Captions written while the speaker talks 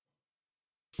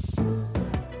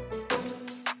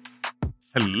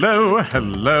Hello,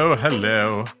 hello,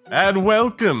 hello, and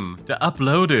welcome to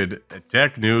Uploaded, a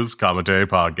tech news commentary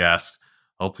podcast.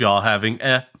 Hope y'all having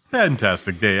a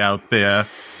fantastic day out there.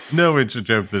 No intro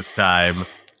joke this time,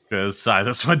 because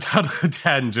Silas went on a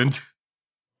tangent.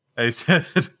 I said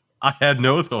I had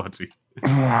no authority.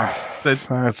 Said,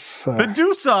 but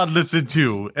do Sod listen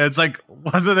to? And it's like,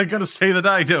 what are they going to say that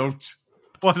I don't?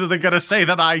 What are they going to say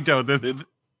that I don't?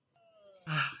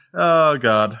 Oh,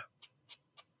 God.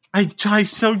 I try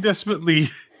so desperately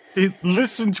to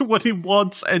listen to what he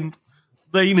wants and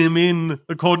rein him in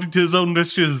according to his own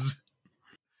wishes.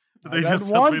 I don't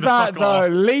want that, though.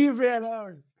 Leave me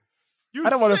alone. I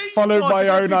don't want to follow my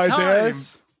own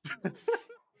ideas.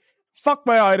 Fuck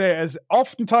my ideas.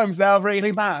 Oftentimes they're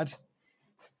really bad.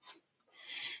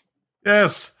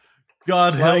 Yes.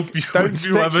 God help you. Don't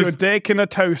stick your dick in a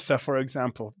toaster, for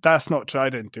example. That's not true. I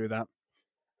didn't do that.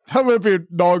 That would be,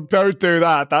 no, don't do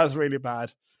that. That's really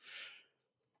bad.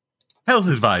 Health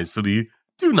advisory: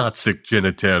 do not stick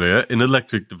genitalia in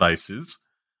electric devices,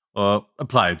 or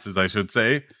appliances, I should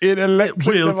say. In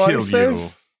electric devices? Kill you.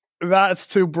 That's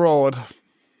too broad.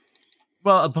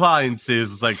 Well,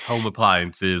 appliances, like home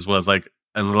appliances, was like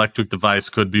an electric device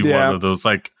could be one of those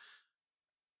like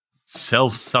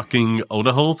self-sucking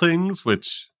owner hole things,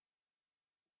 which,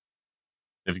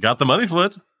 if you got the money for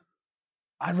it.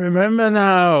 I remember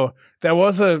now. There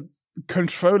was a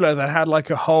controller that had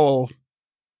like a hole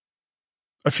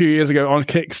a few years ago on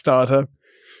Kickstarter.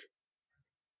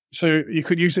 So you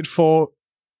could use it for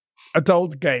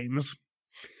adult games.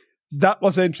 That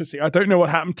was interesting. I don't know what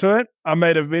happened to it. I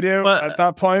made a video at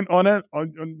that point on it,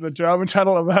 on the German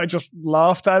channel, and I just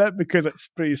laughed at it because it's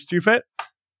pretty stupid.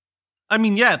 I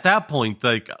mean, yeah, at that point,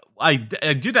 like, I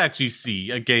did actually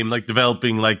see a game like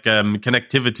developing like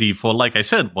connectivity for, like I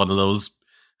said, one of those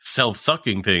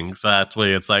self-sucking things. That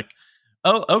way it's like,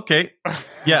 oh, okay.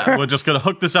 Yeah, we're just going to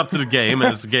hook this up to the game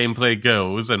as the gameplay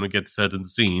goes and we get to certain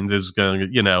scenes. It's going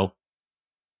to,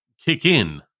 kick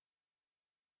in.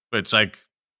 Which, like,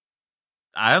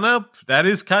 I don't know. That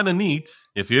is kind of neat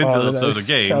if you're into those sort of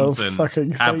games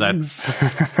and have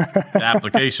that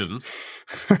application.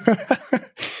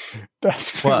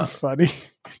 That's pretty funny.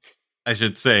 I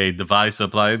should say device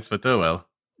appliance, but oh well.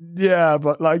 Yeah,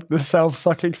 but like the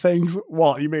self-sucking things,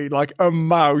 what you mean? Like a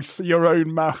mouth, your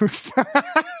own mouth?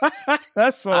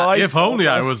 That's what If only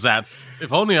I was that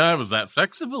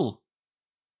flexible.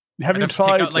 Have you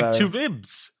tried to take out, like 2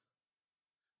 ribs?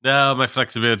 No, my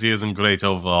flexibility isn't great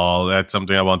overall. That's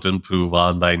something I want to improve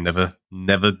on, but I never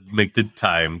make the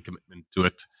time commitment to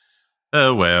it.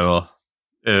 Oh well.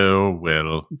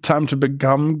 Time to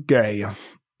become gay.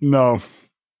 No.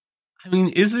 I mean,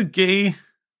 is it gay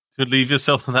to leave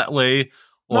yourself that way,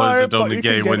 or is it only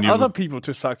gay when you other people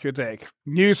to suck your dick?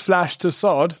 Newsflash to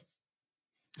Sod.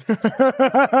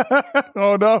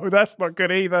 Oh no, that's not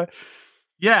good either.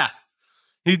 Yeah,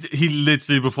 he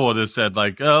literally before this said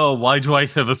like, "Oh, why do I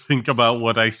never think about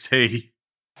what I say?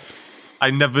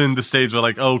 I never in the stage where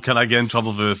like, oh, can I get in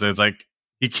trouble for this?" And it's like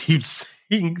he keeps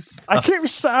saying stuff.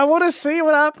 I want to see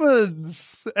what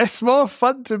happens. It's more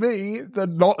fun to me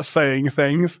than not saying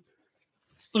things.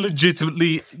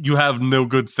 Legitimately, you have no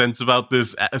good sense about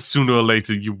this. Sooner or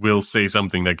later, you will say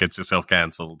something that gets yourself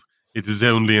cancelled. It is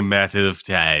only a matter of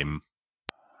time.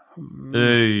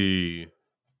 Hey.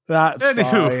 That's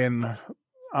fine.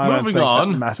 I don't think that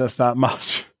matters that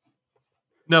much.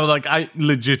 No, like, I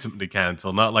legitimately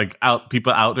cancel. Not like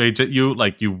people outrage at you.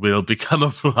 Like, you will become a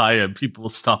pariah and people will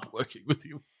stop working with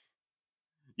you.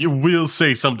 You will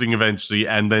say something eventually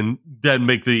and then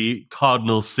make the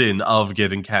cardinal sin of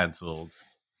getting cancelled.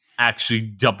 Actually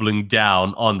doubling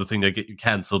down on the thing that get you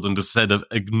cancelled instead of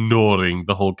ignoring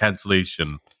the whole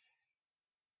cancellation.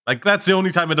 Like, that's the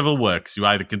only time it ever works. You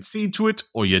either concede to it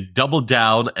or you double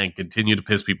down and continue to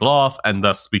piss people off and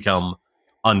thus become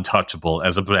untouchable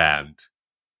as a brand.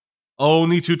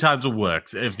 Only 2 times it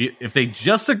works. If they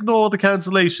just ignore the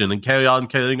cancellation and carry on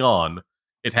carrying on,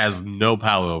 it has no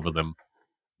power over them.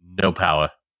 No power.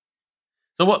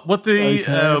 So what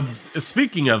the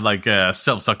speaking of like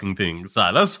self-sucking things,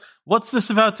 Silas, what's this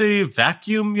about a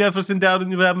vacuum you have written down in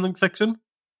your rambling section?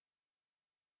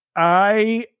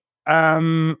 I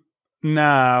am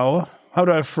now, how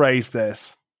do I phrase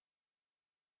this?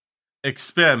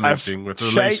 Experimenting with the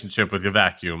relationship with your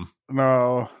vacuum.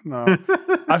 No.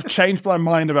 I've changed my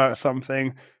mind about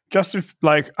something. Just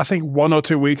like, I think 1 or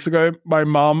 2 weeks ago, my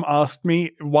mom asked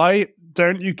me, why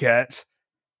don't you get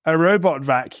a robot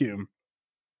vacuum?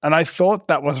 And I thought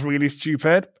that was really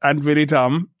stupid and really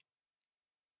dumb.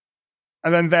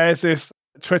 And then there's this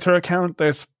Twitter account,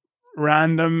 this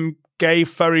random gay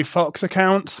furry fox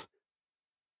account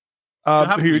You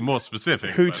have to be more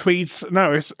specific. Who tweets?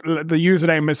 No, the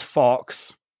username is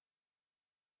Fox.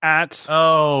 It's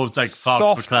like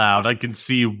Fox McCloud. I can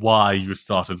see why you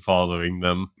started following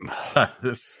them.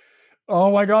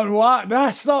 Oh my god, what?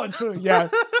 That's not true. Yeah.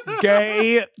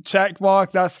 Gay,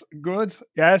 checkmark, that's good.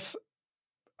 Yes.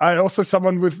 And also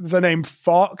someone with the name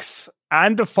Fox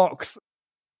and a Fox,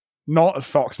 not a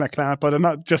Fox McCloud, but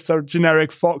not just a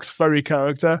generic Fox furry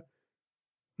character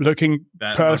looking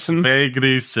person.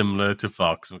 Vaguely similar to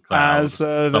Fox McCloud. As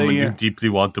someone you deeply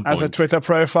want to point. As a Twitter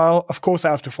profile. Of course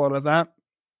I have to follow that.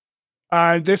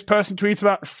 And this person tweets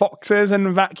about foxes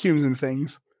and vacuums and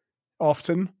things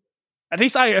often. At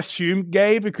least I assume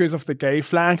gay because of the gay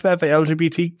flag there, the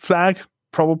LGBT flag,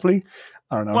 probably.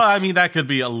 I don't know. Well, I mean, that could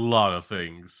be a lot of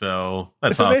things, so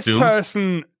let's not assume. This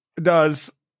person does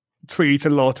tweet a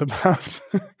lot about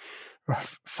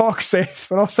foxes,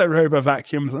 but also robo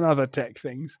vacuums and other tech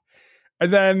things.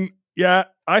 And then, yeah,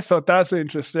 I thought that's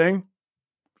interesting.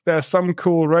 There's some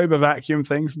cool robo vacuum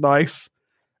things, nice.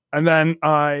 And then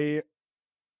I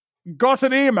got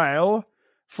an email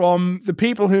from the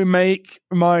people who make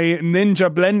my Ninja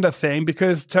Blender thing,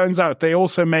 because it turns out they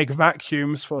also make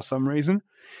vacuums for some reason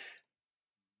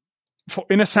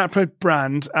in a separate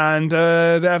brand, and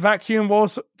their vacuum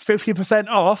was 50%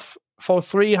 off for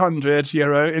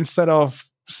 €300 instead of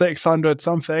 600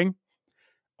 something.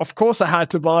 Of course I had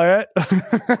to buy it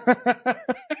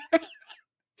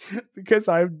because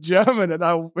I'm German,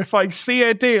 and if I see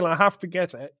a deal I have to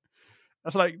get it.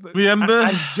 That's like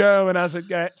as German as it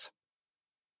gets.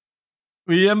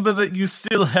 Remember that you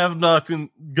still have not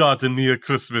gotten me a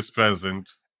Christmas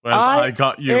present, whereas I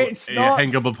got you a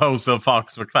hangable poster of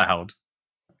Fox McCloud.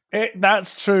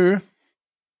 That's true.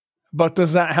 But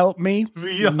does that help me?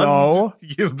 No.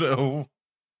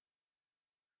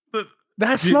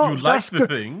 That's not... That's the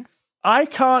thing. I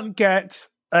can't get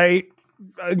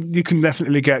you can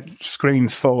definitely get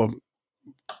screens for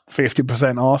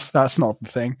 50% off. That's not the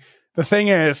thing. The thing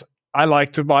is, I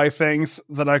like to buy things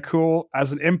that are cool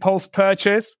as an impulse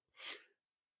purchase.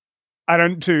 I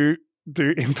don't do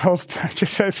impulse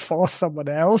purchases for someone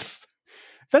else.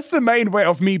 That's the main way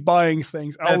of me buying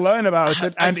things. I'll learn about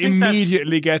it and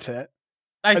immediately get it.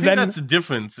 I think that's the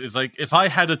difference. Is like if I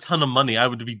had a ton of money, I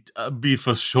would be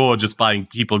for sure just buying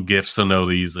people gifts for no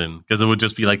reason, because it would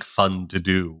just be like fun to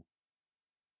do.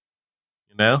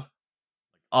 You know,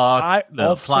 art,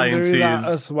 appliances, do that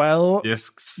as well.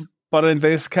 Discs. But in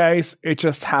this case, it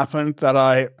just happened that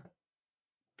I,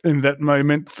 in that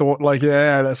moment, thought like,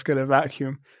 yeah, let's get a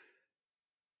vacuum.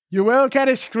 You will get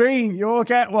a screen. You will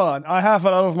get one. I have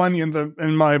a lot of money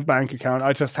in my bank account.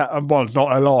 I just have, well,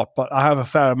 not a lot, but I have a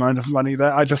fair amount of money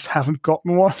there. I just haven't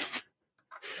gotten one.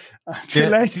 Too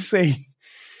late to see.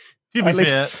 To be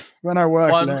fair, when I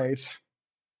work late.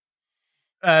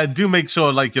 Do make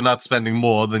sure like you're not spending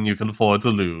more than you can afford to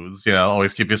lose. You know,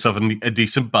 always keep yourself a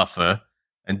decent buffer.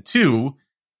 And 2,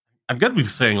 I'm going to be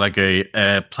saying like a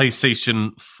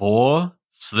PlayStation 4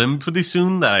 Slim pretty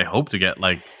soon that I hope to get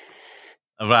like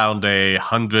around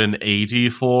 180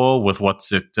 for, with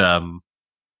a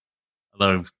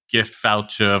little gift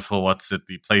voucher for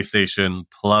the PlayStation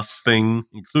Plus thing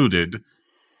included.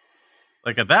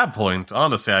 Like at that point,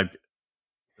 honestly,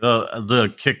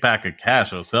 the kickback of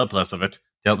cash or surplus of it to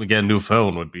help me get a new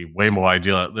phone would be way more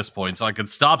ideal at this point, so I could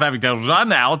stop having to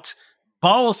run out,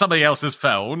 borrow somebody else's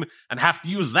phone, and have to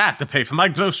use that to pay for my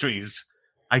groceries.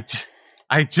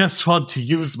 I just want to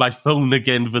use my phone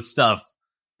again for stuff,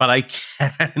 but I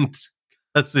can't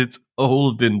because it's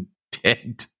old and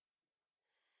dead.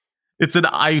 It's an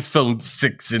iPhone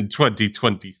 6 in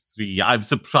 2023. I'm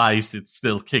surprised it's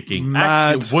still kicking.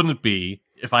 Mad. Actually, it wouldn't be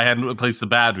if I hadn't replaced the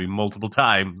battery multiple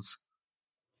times.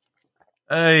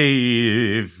 So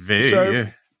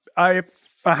I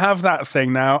have that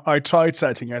thing now. I tried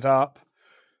setting it up.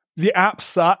 The app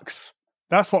sucks.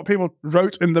 That's what people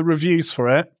wrote in the reviews for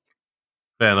it.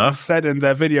 Fair enough. Said in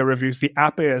their video reviews, the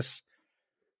app is...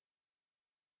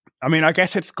 I mean, I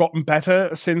guess it's gotten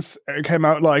better since it came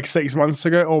out like 6 months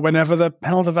ago or whenever the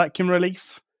hell the vacuum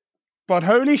released. But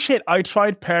holy shit, I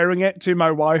tried pairing it to my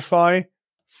Wi-Fi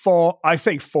for, I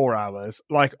think, 4 hours.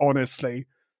 Like, honestly.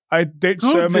 I did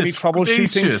so many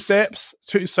troubleshooting steps.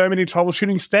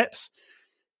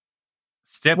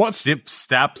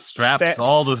 Straps,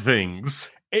 all the things.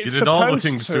 You did all the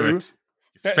things to it.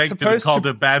 You spanked it and called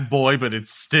it bad boy, but it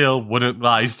still wouldn't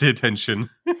rise to attention.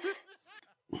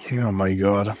 Oh my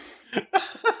god.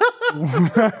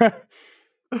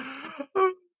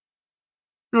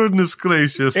 Goodness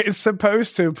gracious. It's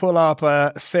supposed to pull up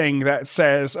a thing that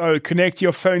says, oh, connect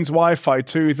your phone's Wi-Fi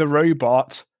to the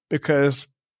robot, because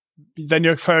then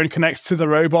your phone connects to the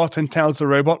robot and tells the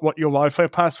robot what your Wi-Fi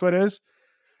password is.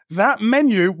 That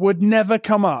menu would never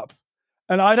come up.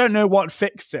 And I don't know what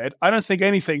fixed it. I don't think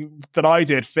anything that I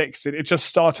did fixed it. It just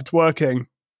started working.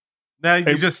 Now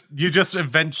you just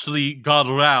eventually got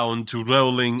around to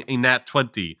rolling a nat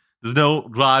 20. There's no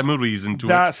rhyme or reason to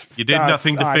it. You did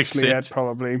nothing to fix it.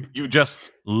 Probably. You just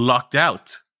lucked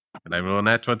out. Can I roll a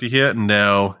nat 20 here?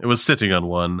 No. It was sitting on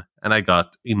 1, and I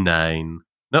got a 9.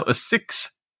 No, a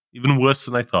 6. Even worse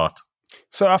than I thought.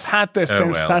 So I've had this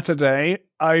since Saturday.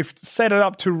 I've set it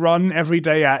up to run every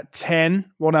day at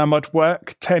 10 when I'm at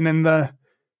work, 10 in the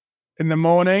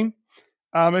morning.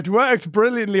 It worked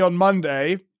brilliantly on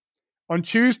Monday. On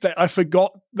Tuesday, I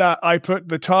forgot that I put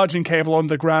the charging cable on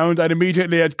the ground, and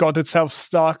immediately it got itself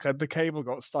stuck, and the cable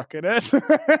got stuck in it.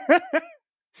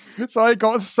 So I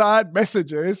got sad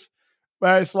messages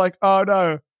where it's like, oh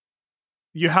no,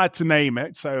 you had to name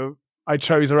it. So I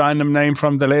chose a random name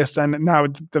from the list, and now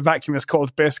the vacuum is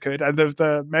called Biscuit. And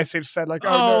the message said like,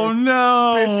 oh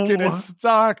no, Biscuit is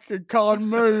stuck and can't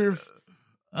move.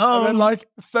 And then like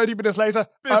 30 minutes later,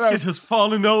 Biscuit has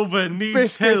fallen over and needs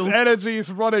Biscuit's help. energy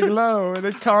is running low and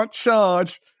it can't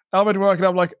charge. I'm at work and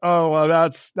I'm like, oh well,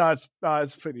 that's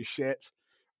pretty shit.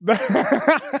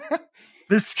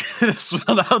 Biscuit has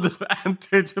run out of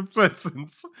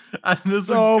antidepressants. And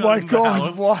there's oh my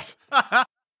god, what?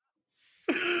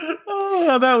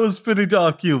 Oh, that was pretty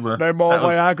dark humor. No more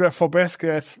Viagra for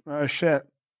Biscuit. Oh shit.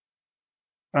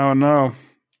 Oh no.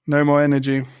 No more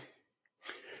energy.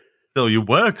 So you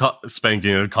were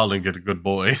spanking and calling it a good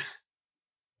boy.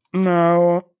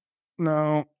 No.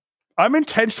 I'm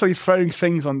intentionally throwing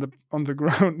things on the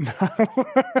ground now.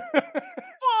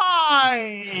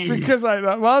 Why? Because I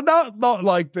know, well, not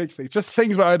like big things, just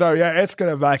things where I know, yeah, it's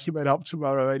gonna vacuum it up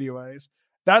tomorrow anyways.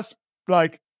 That's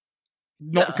like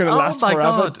not gonna last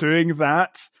forever doing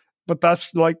that. But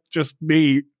that's like just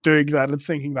me doing that and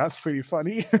thinking that's pretty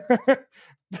funny.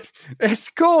 It's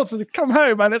cool to come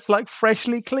home and it's like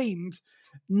freshly cleaned.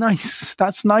 Nice.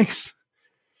 That's nice.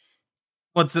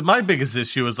 My biggest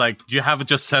issue is like, do you have it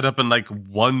just set up in like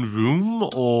one room,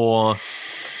 or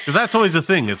because that's always the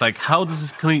thing. It's like, how does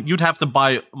this clean? You'd have to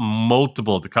buy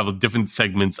multiple to cover different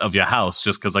segments of your house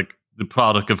just because like the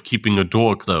product of keeping a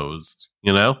door closed,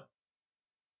 you know?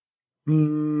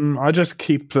 I just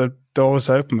keep the doors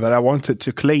open that I want it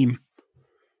to clean.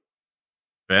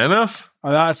 Fair enough.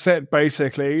 And that's it,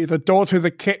 basically. The door to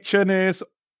the kitchen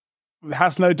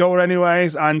has no door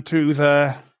anyways, and to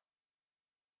the,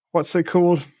 what's it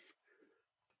called?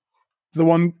 The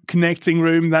one connecting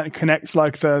room that connects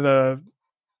like the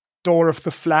door of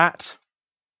the flat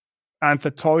and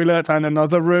the toilet and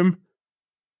another room.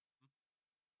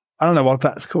 I don't know what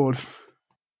that's called.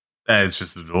 It's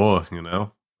just a door, you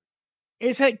know?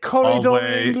 Is it corridor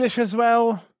in English as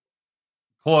well?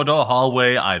 Corridor,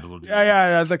 hallway, either one.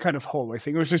 Yeah, the kind of hallway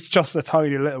thing. It was just a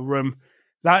tiny little room.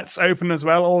 That's open as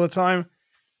well all the time.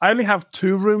 I only have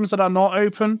 2 rooms that are not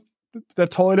open. The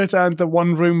toilet and the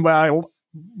one room where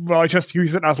I just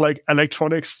use it as like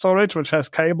electronic storage, which has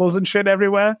cables and shit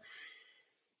everywhere.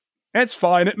 It's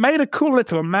fine. It made a cool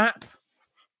little map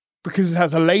because it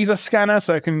has a laser scanner,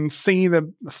 so I can see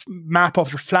the map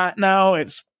of the flat now.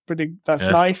 That's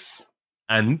nice.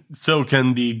 And so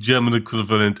can the German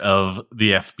equivalent of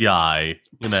the FBI.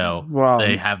 You know,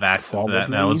 they have access to that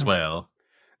now as well.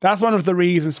 That's one of the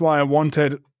reasons why I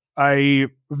wanted a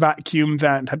vacuum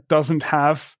that doesn't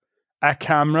have a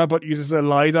camera but uses a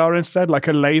LiDAR instead, like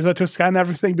a laser to scan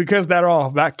everything, because there are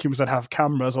vacuums that have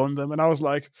cameras on them. And I was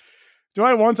like, do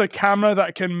I want a camera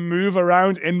that can move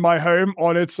around in my home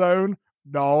on its own?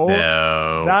 No.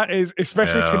 That is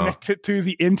especially connected to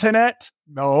the internet.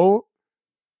 No.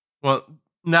 Well,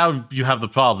 now you have the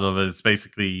problem of it's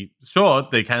basically, sure,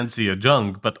 they can see your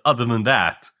junk, but other than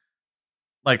that,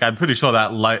 like, I'm pretty sure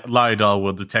that LiDAR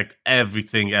will detect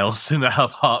everything else in the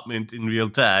apartment in real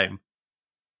time.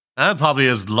 And it probably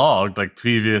has logged, like,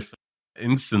 previous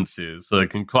instances, so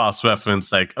it can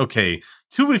cross-reference, like, okay,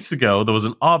 2 weeks ago, there was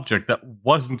an object that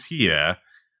wasn't here,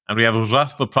 and we have a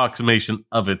rough approximation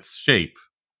of its shape.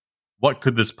 What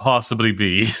could this possibly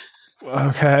be?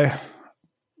 Okay.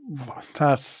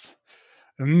 That's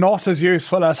not as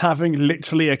useful as having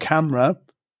literally a camera.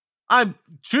 I'm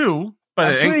true, but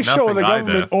I'm it ain't pretty sure the either.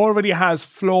 government already has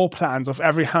floor plans of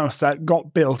every house that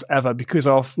got built ever because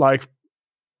of like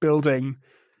building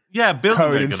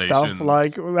code and stuff.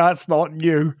 Like, that's not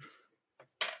new.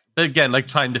 But again, like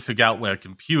trying to figure out where a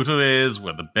computer is,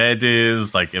 where the bed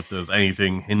is, like if there's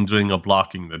anything hindering or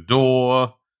blocking the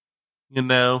door, you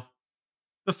know.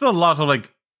 There's still a lot of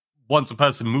like, once a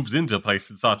person moves into a place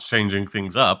and starts changing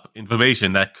things up,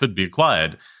 information that could be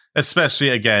acquired. Especially,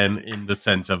 again, in the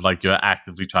sense of, like, you're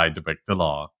actively trying to break the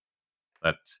law.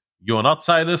 But you're not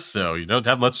Silas, so you don't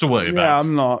have much to worry about. Yeah,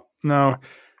 I'm not. No.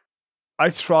 I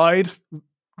tried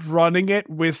running it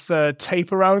with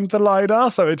tape around the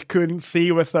LiDAR so it couldn't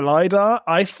see with the LiDAR.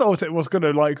 I thought it was going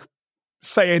to, like,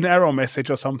 say an error message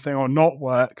or something or not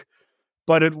work.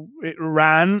 But it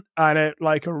ran, and it,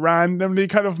 like, randomly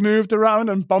kind of moved around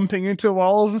and bumping into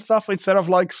walls and stuff instead of,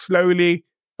 like, slowly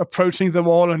approaching the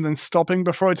wall and then stopping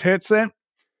before it hits it.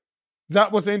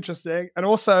 That was interesting. And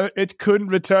also, it couldn't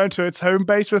return to its home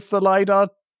base with the LiDAR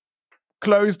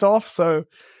closed off. So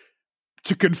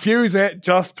to confuse it,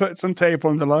 just put some tape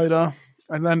on the LiDAR,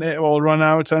 and then it will run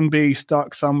out and be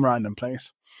stuck some random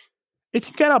place. It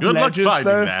can get up ledges,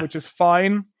 though, which is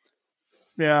fine.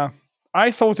 Yeah. I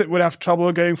thought it would have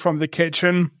trouble going from the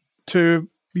kitchen to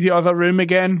the other room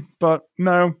again, but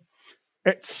no.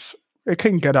 It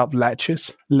can get up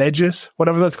ledges,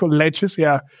 whatever that's called, ledges,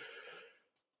 yeah.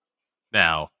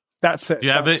 Now, that's it. Do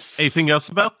you have anything else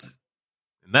about?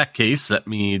 In that case, let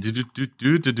me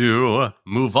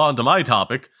move on to my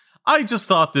topic. I just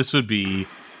thought this would be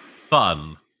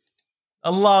fun.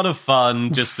 A lot of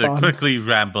fun, just to quickly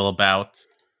ramble about.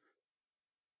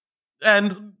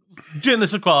 And je ne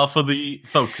sais quoi for the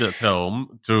folks at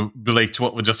home, to relate to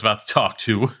what we're just about to talk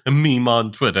to, a meme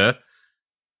on Twitter.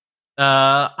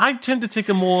 I tend to take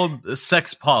a more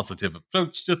sex-positive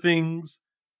approach to things,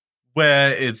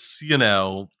 where it's, you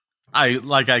know,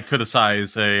 I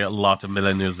criticize a lot of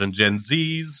millennials and Gen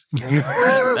Zs,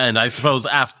 and I suppose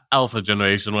after Alpha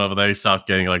generation, whenever they start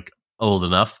getting, like, old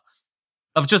enough,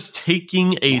 of just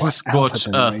taking a scorched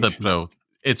earth approach.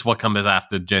 It's what comes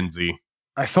after Gen Z.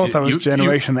 I thought that was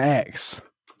Generation X.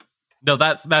 No,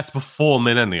 that's before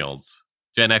millennials.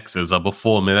 Gen Xers are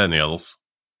before millennials.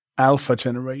 Alpha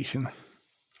generation.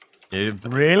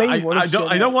 Really? I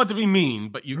don't want to be mean,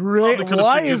 but you probably could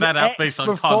have figured that out based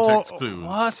on context clues.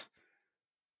 What?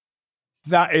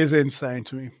 That is insane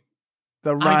to me.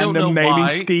 The random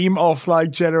naming scheme of,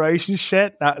 like, generation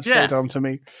shit. That's so dumb to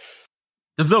me.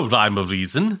 There's no rhyme or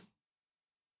reason.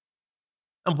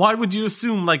 And why would you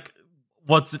assume, like,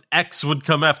 what's X would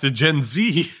come after Gen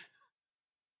Z?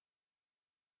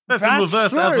 That's a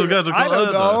reverse alphabetical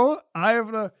order. I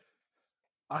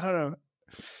don't know.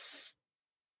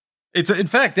 It's, in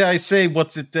fact, I say,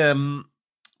 millennials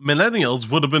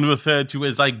would have been referred to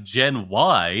as, like, Gen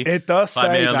Y. It does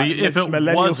say that if it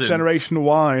millennials wasn't Generation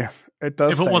Y. It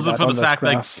does. If it wasn't for the fact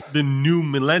that the new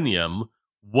millennium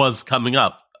was coming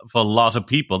up for a lot of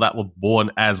people that were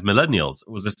born as millennials,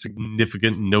 it was a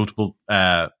significant, notable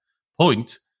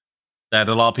point that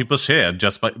a lot of people shared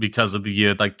just because of the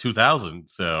year, like, 2000.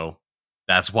 So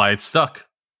that's why it stuck.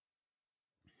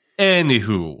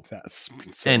 Anywho.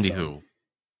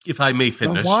 If I may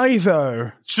finish. But why,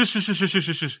 though? Shush. That's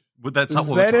not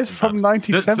what we're talking is from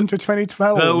 97 to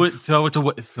 2012. Throw it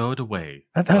away.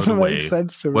 That doesn't make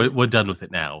sense to me. We're done with it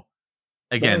now.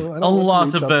 Again, a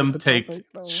lot of them take...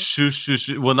 Shush.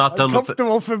 We're not done with it.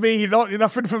 Uncomfortable for me, not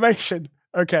enough information.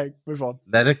 Okay, move on.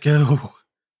 Let it go.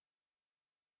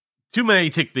 Too many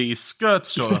take the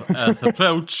skirt earth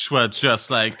approach, where it's just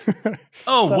like, there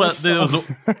was a...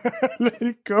 Let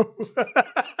it go.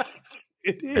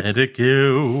 It is. Let it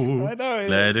go. I know.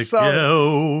 Let it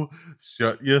go.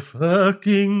 Shut your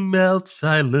fucking mouth,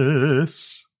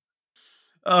 Silas.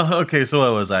 Okay, so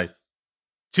where was I?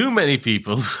 Too many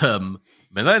people from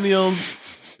millennials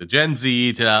to Gen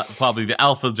Z to probably the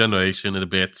Alpha generation in a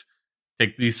bit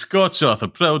take the scorched earth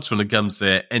approach when it comes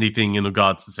to anything in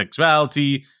regards to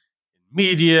sexuality in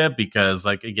media, because,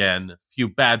 like, again, a few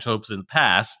bad tropes in the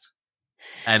past.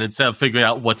 And instead of figuring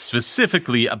out what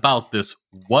specifically about this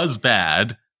was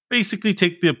bad, basically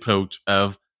take the approach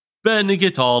of burning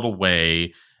it all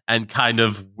away and kind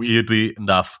of, weirdly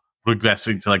enough,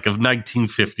 regressing to, like, a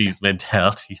 1950s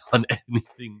mentality on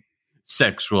anything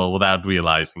sexual without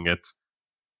realizing it.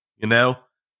 You know?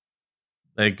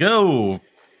 Like,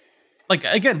 like,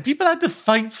 again, people had to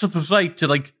fight for the right to,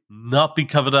 like, not be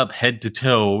covered up head to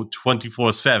toe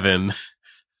 24/7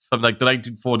 from, like, the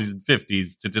 1940s and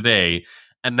 50s to today.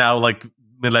 And now, like,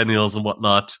 millennials and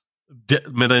whatnot,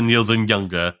 millennials and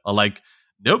younger are like,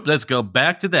 nope, let's go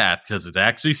back to that, because it's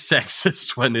actually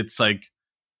sexist when it's like,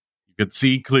 you could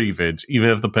see cleavage, even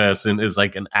if the person is,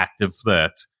 like, an active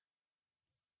flirt.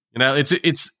 You know,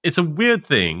 it's a weird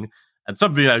thing, and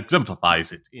something that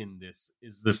exemplifies it in this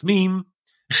is this meme,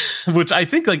 which I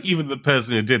think, like, even the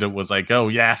person who did it was like, oh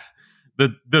yeah,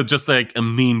 they're just like a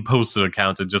meme poster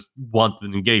account and just want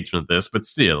an engagement with this, but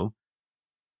still,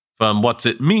 from What's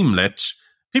It Meme Lich,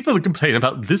 people who complain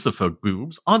about lysofolk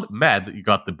boobs aren't mad that you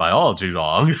got the biology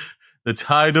wrong. The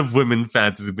tide of women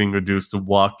fantasy being reduced to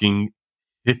walking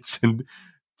hits and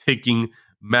tacking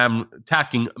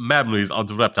memories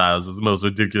onto reptiles is the most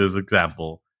ridiculous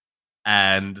example.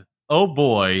 And oh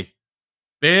boy,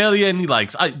 barely any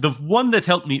likes. The one that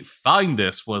helped me find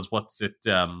this was oh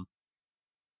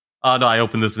no, I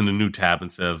opened this in a new tab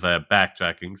instead of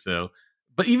backtracking. So,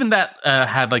 but even that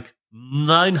had like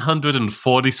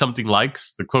 940 something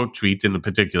likes, the quote tweet in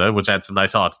particular, which had some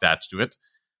nice art attached to it.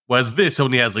 Whereas this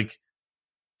only has like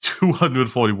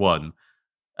 241.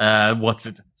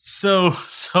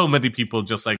 So many people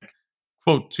just like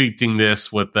quote tweeting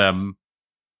this with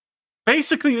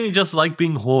basically they just like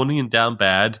being horny and down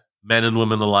bad, men and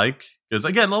women alike. Because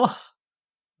again, a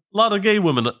lot of gay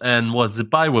women and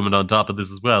bi women on top of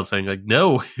this as well, saying like,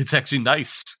 no, it's actually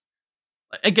nice.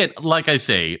 Again, like I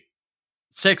say,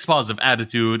 sex positive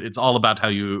attitude. It's all about how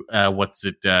you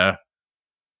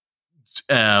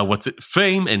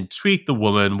frame and treat the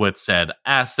woman with said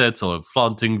assets or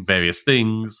flaunting various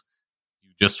things.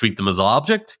 You just treat them as an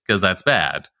object because that's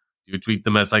bad. You treat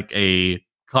them as like a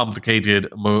complicated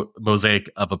mosaic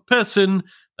of a person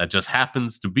that just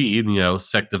happens to be,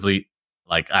 sexually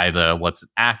like either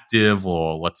active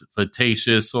or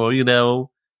flirtatious or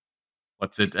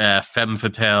femme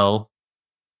fatale,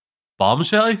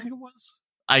 bombshell. I think it was.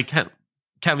 I can't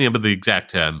remember the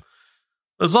exact term.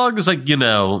 As long as it's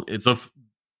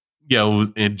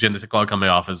gender equality coming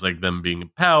off as like them being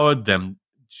empowered, them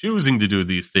choosing to do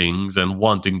these things and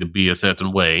wanting to be a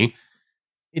certain way,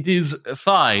 it is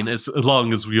fine as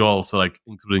long as we also like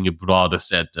including a broader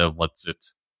set of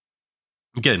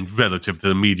again, relative to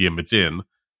the medium it's in,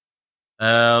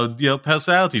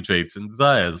 personality traits and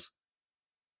desires.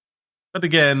 But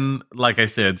again, like I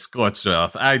said, scorched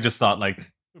earth. I just thought like it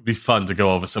would be fun to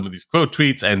go over some of these quote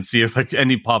tweets and see if like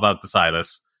any pop out to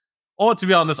Silas. Or to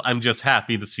be honest, I'm just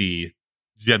happy to see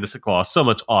Genesis across so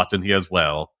much art in here as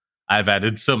well. I've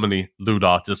added so many lewd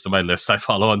artists to my list I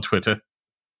follow on Twitter.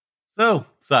 So,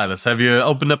 Silas, have you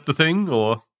opened up the thing,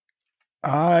 or?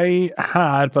 I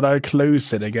had, but I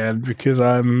closed it again because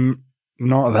I'm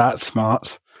not that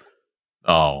smart.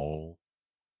 Oh,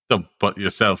 don't put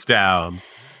yourself down.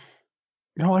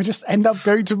 No, I just end up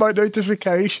going to my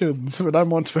notifications when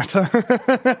I'm on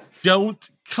Twitter. Don't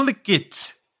click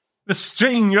it.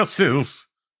 Restrain yourself.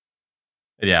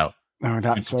 Yeah. Oh,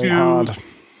 that's very hard.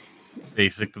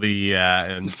 Basically,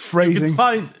 and phrasing.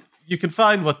 You can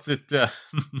find what's it.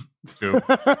 True.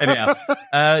 Anyhow,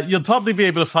 you'll probably be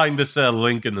able to find this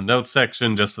link in the notes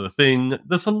section. Just the thing.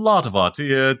 There's a lot of art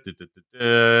here,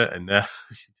 and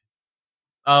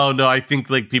oh no, I think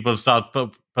like people have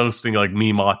started posting like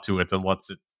meme art to it, and what's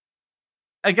it?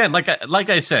 Again, like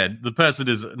I said, the person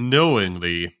is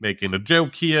knowingly making a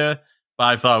joke here, but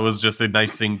I thought it was just a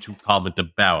nice thing to comment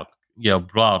about,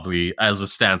 broadly as a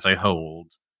stance I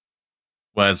hold.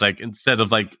 Whereas, like, instead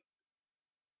of like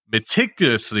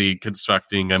meticulously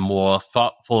constructing a more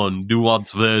thoughtful and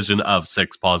nuanced version of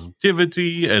sex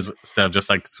positivity, instead of just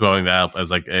like throwing that up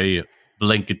as like a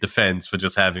blanket defense for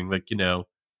just having like,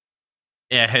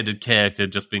 airheaded character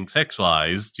just being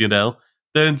sexualized,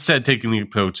 they're instead taking the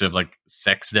approach of like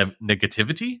sex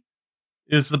negativity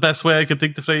is the best way I could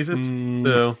think to phrase it.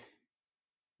 So,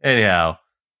 anyhow,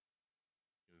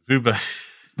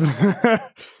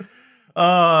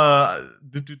 oh,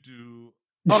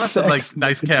 that's a like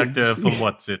nice character from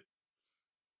what's it?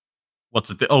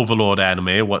 The Overlord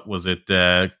anime? What was it?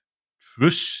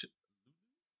 Krush?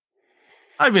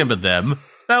 I remember them.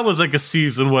 That was like a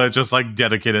season where it just like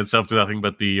dedicated itself to nothing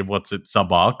but the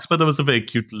sub-arcs, but it was a very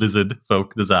cute lizard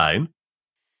folk design.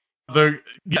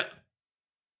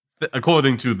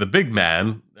 According to the big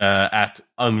man at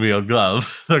Unreal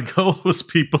Glove, the goal was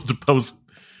people to post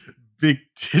big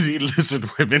titty lizard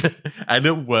women, and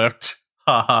it worked.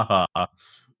 Ha ha ha.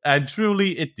 And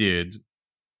truly it did.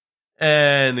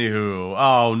 Anywho,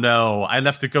 oh no, I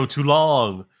left it go too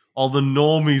long. All the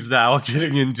normies now are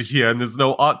getting into here, and there's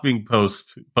no art being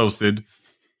posted.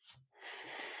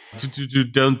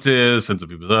 Don't censor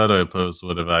people that I post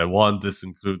whatever I want. This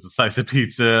includes a slice of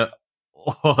pizza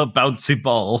or a bouncy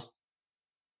ball.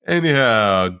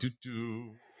 Anyhow,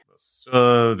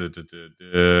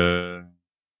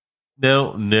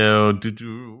 no.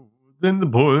 Then the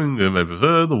point, I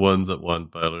prefer the ones that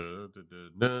want better.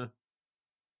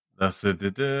 That's it.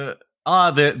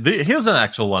 Here's an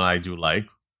actual one I do like.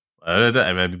 I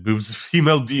had boobs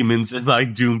female demons in my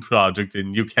Doom project,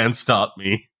 and you can't stop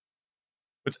me.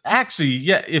 Which actually,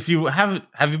 yeah, if you have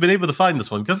you been able to find this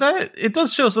one? Because it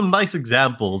does show some nice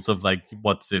examples of like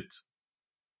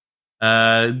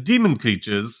demon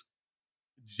creatures,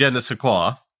 je ne sais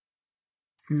quoi.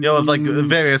 Of like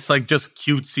various like just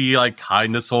cutesy like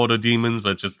kind of sort of demons,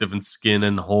 but just different skin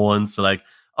and horns. So like,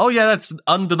 oh yeah, that's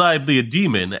undeniably a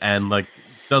demon, and like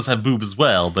does have boob as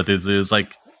well, but is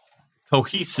like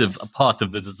cohesive a part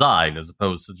of the design as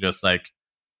opposed to just like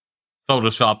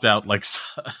photoshopped out like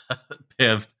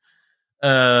pair of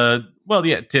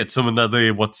tits from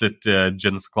another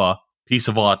Genesqua piece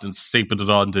of art and stapled it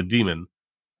onto a demon.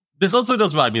 This also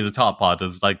does remind me of the top part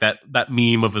of like that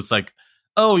meme of it's like,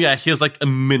 oh yeah, here's like a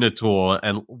minotaur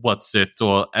and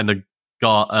and a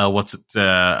god,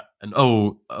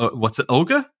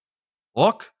 ogre?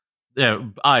 Orc? Yeah,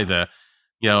 either.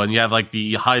 You know, and you have like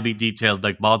the highly detailed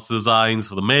like monster designs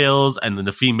for the males, and then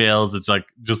the females, it's like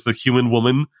just the human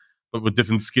woman, but with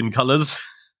different skin colors.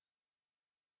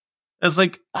 It's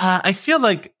like, I feel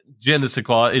like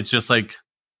Genesqua, it's just like,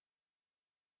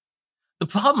 the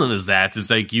problem is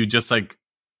like you just like,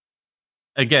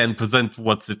 again, present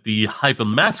the hyper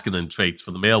masculine traits for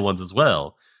the male ones as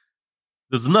well.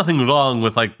 There's nothing wrong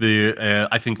with like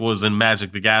I think it was in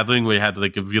Magic the Gathering where you had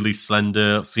like a really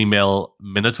slender female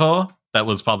minotaur that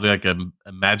was probably like a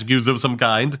magic user of some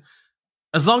kind.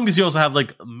 As long as you also have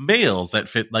like males that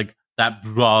fit like that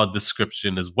broad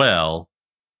description as well.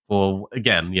 For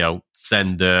again, you know,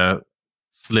 slender,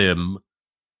 slim,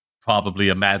 probably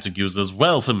a magic user as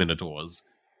well for minotaurs.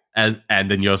 And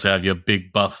then you also have your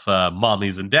big buff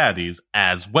mommies and daddies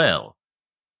as well.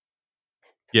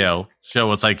 You know,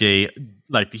 show it's like the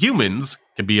humans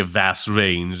can be a vast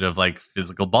range of like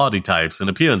physical body types and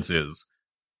appearances.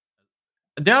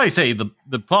 Dare I say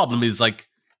the problem is like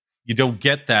you don't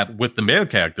get that with the male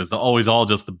characters. They're always all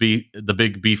just the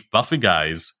big beef buffy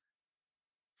guys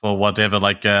for whatever,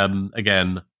 like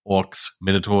again, orcs,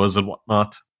 minotaurs, and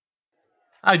whatnot.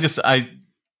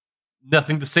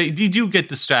 Nothing to say. Did you get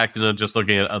distracted or just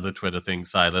looking at other Twitter things,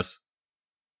 Silas?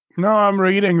 No, I'm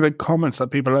reading the comments that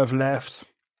people have left.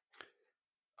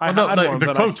 The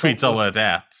quote tweets are where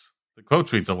that. The quote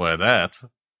tweets are where that.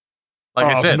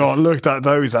 Like I said, I've not looked at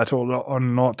those at all, or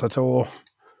not at all.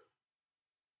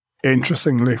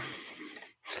 Interestingly.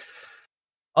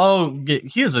 Oh,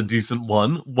 here's a decent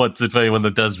one. What's it for anyone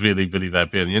that does really believe that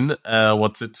opinion?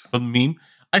 What's it for the meme?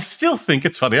 I still think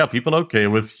it's funny how people are okay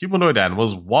with humanoid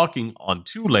animals walking on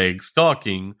two legs,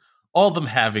 stalking, all of them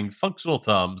having functional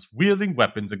thumbs, wielding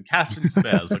weapons, and casting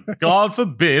spells. But God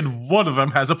forbid one of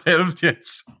them has a pair of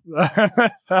tits.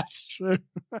 That's true.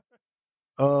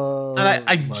 And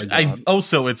I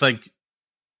also, it's like,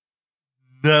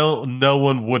 no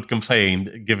one would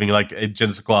complain giving like a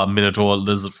Genesqua minotaur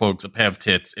lizard folks a pair of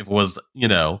tits if it was, you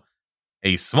know,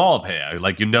 a small pair.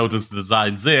 Like, you notice the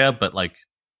designs there, but like,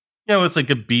 you know, it's like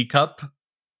a B cup.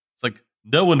 It's like,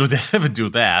 no one would ever do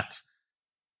that.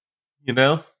 You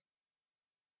know?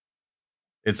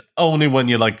 It's only when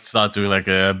you like start doing like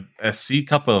a C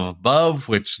cup of above,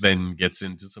 which then gets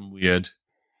into some weird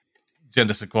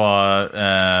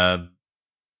Genesqua,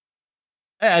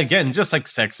 again, just like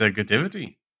sex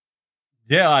negativity.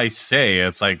 Dare I say,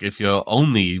 it's like if you're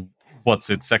only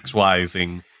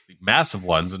sexualizing the massive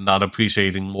ones and not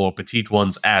appreciating more petite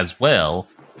ones as well,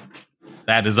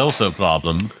 that is also a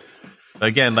problem.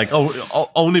 Again, like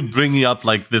only bringing up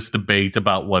like this debate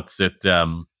about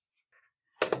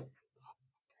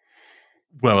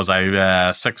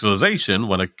sexualization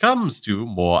when it comes to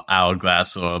more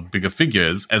hourglass or bigger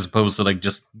figures, as opposed to like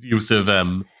just use of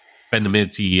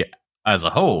femininity as a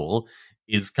whole,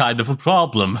 is kind of a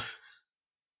problem.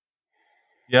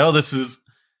 You know, this is,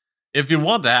 if you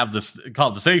want to have this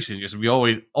conversation, you should be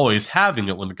always having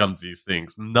it when it comes to these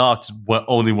things, not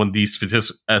only when these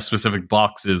specific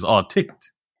boxes are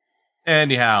ticked.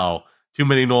 Anyhow, too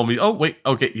many normies. Oh wait,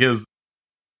 okay,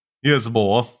 here's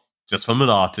more just from an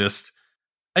artist.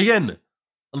 Again,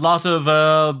 a lot of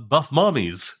buff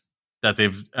mommies that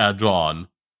they've drawn.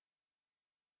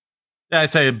 I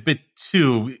say a bit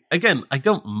too. Again, I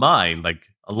don't mind like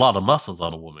a lot of muscles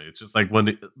on a woman. It's just like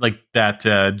when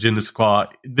Genesqua,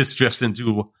 this drifts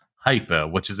into hyper,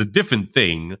 which is a different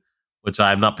thing, which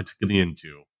I'm not particularly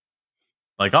into.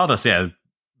 Like honestly, yeah,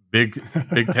 big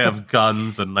pair of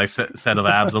guns and nice set of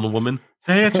abs on a woman,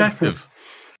 very attractive.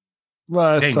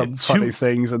 Well, there's some funny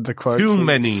things in the quote. Too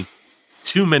many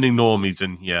normies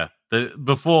in here.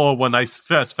 Before, when I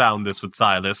first found this with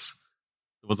Silas,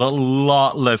 there was a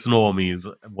lot less normies.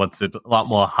 A lot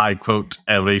more high quote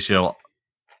ratio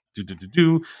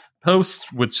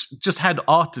posts, which just had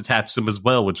art attached to them as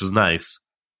well, which was nice.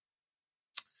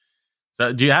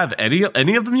 So, do you have any of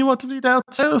them you want to read out,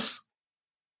 Silas?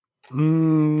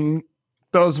 There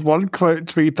was one quote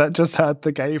tweet that just had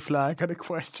the gay flag and a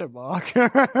question mark.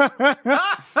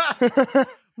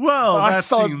 Well, I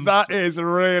thought that is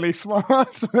really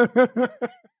smart.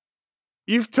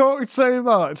 You've talked so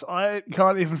much, I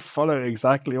can't even follow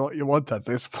exactly what you want at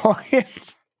this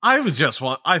point.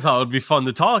 I thought it would be fun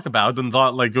to talk about, and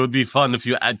thought like it would be fun if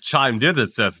you chimed in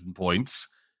at certain points.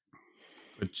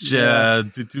 Which,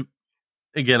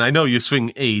 again, I know you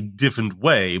swing a different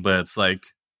way, but it's like,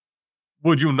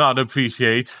 would you not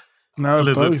appreciate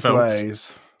lizard both folks?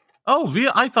 ways. Oh,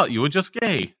 I thought you were just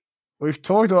gay. We've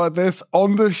talked about this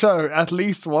on the show at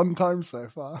least one time so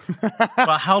far.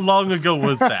 But how long ago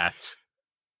was that?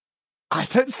 I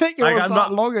don't think it was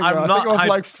that long ago. I think it was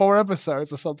like 4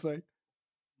 episodes or something.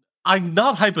 I'm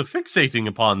not hyperfixating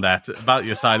upon that about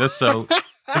you, Silas, so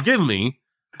forgive me.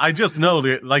 I just know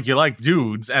that like you like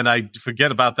dudes, and I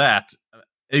forget about that.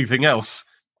 Anything else?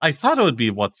 I thought it would be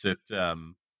got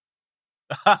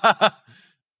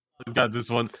this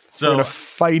one. So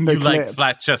you like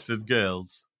flat-chested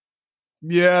girls.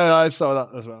 Yeah, I saw that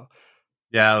as well.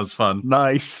 Yeah, it was fun.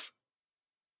 Nice.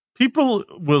 People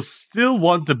will still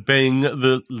want to bang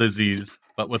the Lizzies,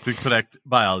 but with the correct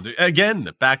biology. Again,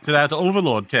 back to that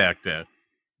Overlord character.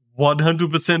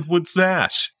 100% would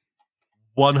smash.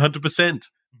 100%.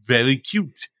 Very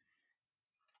cute.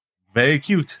 Very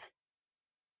cute.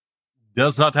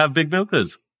 Does not have big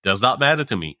milkers. Does not matter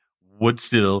to me. Would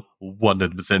still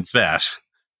 100% smash.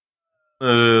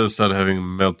 Start having a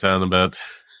meltdown about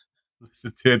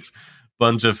tits.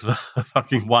 Bunch of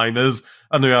fucking whiners.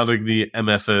 Undoubtedly, the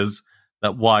MFers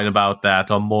that whine about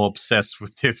that are more obsessed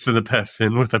with tits than the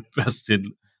person with a breasted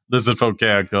lizard folk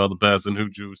character, or the person who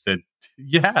Drew said,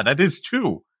 yeah, that is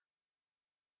true.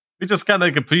 We just kind of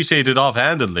like appreciate it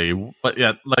offhandedly, but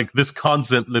yet, like, this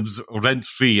concept lives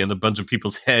rent-free in a bunch of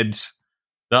people's heads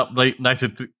up late night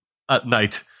at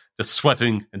night, just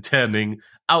sweating and turning,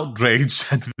 outraged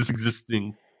at this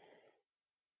existing.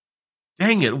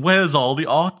 Dang it, where's all the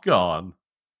art gone?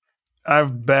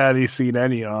 I've barely seen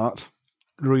any art.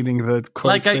 Reading the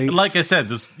quote like I said,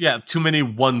 there's too many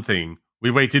one thing.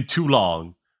 We waited too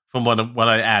long from when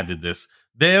I added this.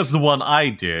 There's the one I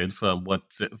did from what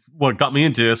got me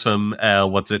into this from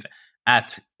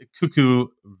at Cuckoo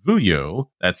Ruyo.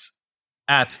 That's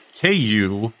at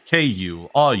KUKURUYO.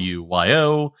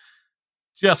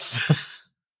 Just a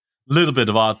little bit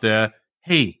of art there.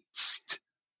 Hey, psst,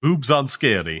 boobs aren't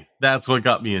scary. That's what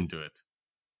got me into it.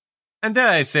 And dare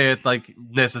I say it, like,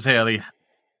 necessarily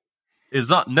is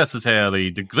not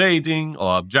necessarily degrading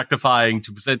or objectifying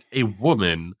to present a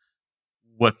woman,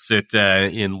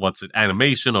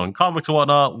 animation or in comics or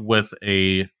whatnot, with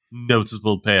a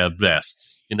noticeable pair of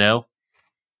breasts, you know?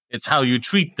 It's how you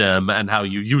treat them and how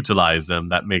you utilize them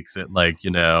that makes it, like, you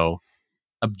know,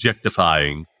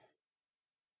 objectifying.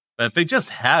 But if they just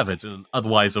have it and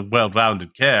otherwise a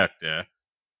well-rounded character,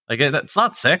 like, that's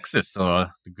not sexist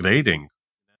or degrading.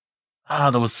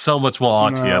 There was so much more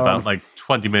art here about, like,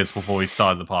 20 minutes before we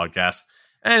started the podcast.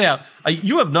 Anyhow,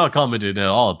 you have not commented on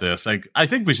all of this. Like, I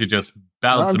think we should just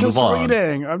bounce and move on.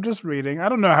 I'm just reading. I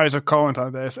don't know how to comment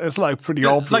on this. It's, like, pretty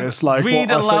obvious. Like read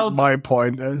what aloud, I think my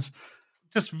point is.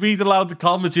 Just read aloud the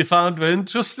comments you found were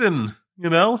interesting, you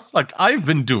know? Like I've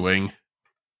been doing.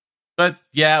 But,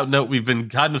 yeah, no, we've been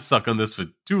kind of stuck on this for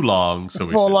too long, so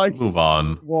we should move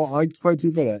on. What, like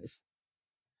 20 minutes?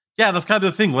 Yeah, that's kind of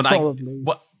the thing. When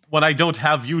I don't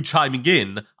have you chiming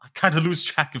in, I kind of lose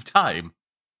track of time.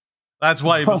 That's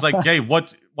why it was like, hey, why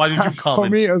did you comment? For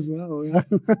me as well, yeah.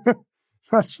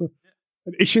 That's an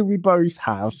issue we both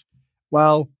have.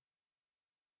 Well,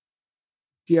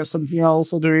 do you have something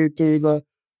else, or do we do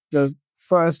the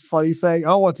first funny thing?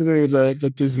 I want to do the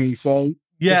Disney thing.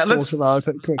 Yeah, let's talk about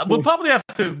it quickly. We'll probably have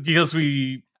to, because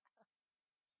we'll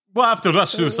have to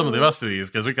rush through some of the rest of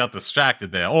these, because we got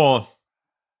distracted there. Or,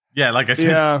 yeah, like I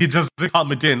said, he just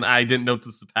commented in, I didn't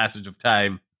notice the passage of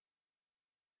time.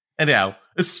 Anyhow,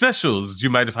 as specials, do you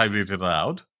mind if I read it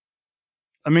aloud?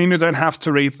 I mean, you don't have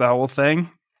to read the whole thing.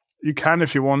 You can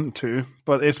if you want to,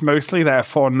 but it's mostly there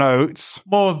for notes.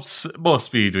 More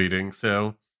speed reading,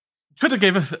 so... Twitter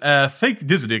gave a fake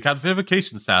Disney account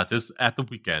verification status at the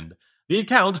weekend. The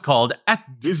account, called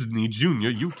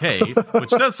 @DisneyJunior UK, which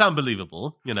does sound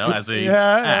believable, you know, as a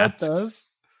it does,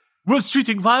 was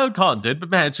tweeting vile content, but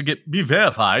managed to be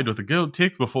verified with a gold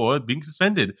tick before being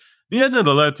suspended. The internet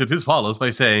alerted his followers by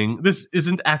saying, "This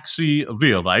isn't actually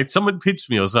real, right? Someone pitched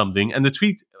me or something, and the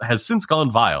tweet has since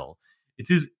gone viral.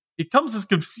 It comes as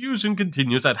confusion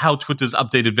continues at how Twitter's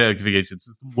updated verification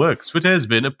system works. Twitter has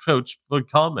been approached for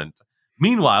comment.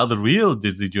 Meanwhile, the real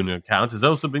Disney Junior account has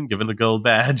also been given a gold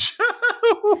badge."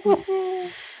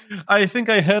 I think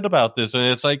I heard about this,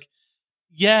 and it's like,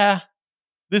 yeah,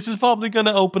 this is probably going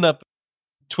to open up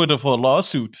Twitter for a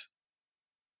lawsuit.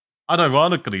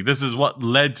 Unironically, this is what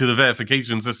led to the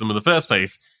verification system in the first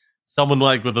place. Someone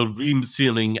like with a ream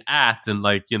sealing @ and,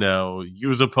 like, you know,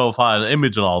 user profile and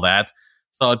image and all that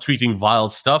started tweeting vile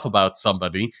stuff about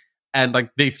somebody, and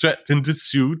like they threatened to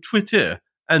sue Twitter,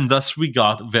 and thus we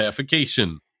got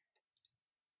verification.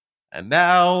 And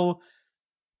now,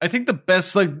 I think the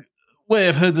best like way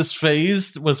I've heard this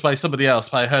phrased was by somebody else,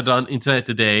 but I heard on Internet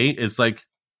Today, is like,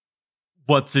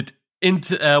 what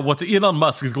Elon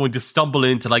Musk is going to stumble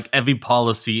into like every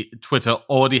policy Twitter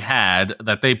already had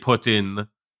that they put in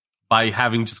by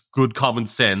having just good common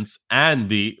sense and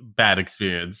the bad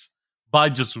experience, by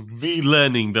just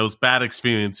relearning those bad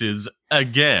experiences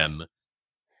again.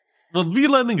 Well,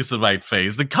 relearning is the right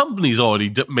phrase. The company's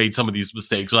already made some of these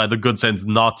mistakes, or had the good sense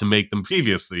not to make them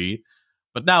previously,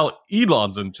 but now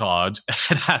Elon's in charge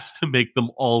and has to make them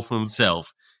all for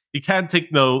himself. He can't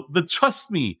take no.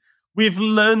 Trust me, we've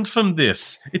learned from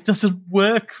this. It doesn't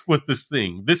work with this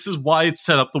thing. This is why it's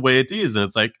set up the way it is. And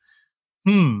it's like,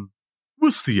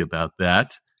 we'll see about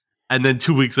that. And then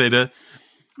 2 weeks later,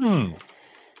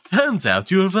 turns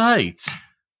out you're right.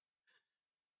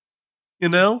 You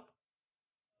know?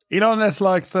 Elon is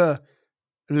like the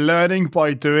learning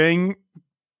by doing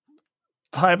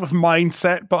type of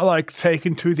mindset, but like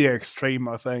taken to the extreme,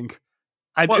 I think.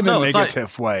 And in a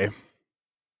negative way.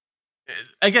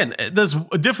 Again, there's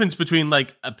a difference between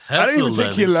like a personal I don't even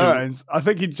think he learns. I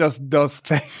think he just does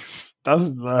things.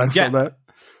 Doesn't learn from it.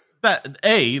 But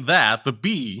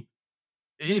B,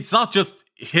 it's not just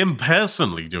him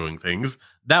personally doing things.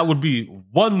 That would be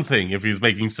one thing if he's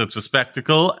making such a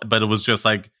spectacle, but it was just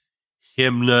like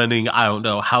him learning, I don't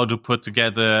know, how to put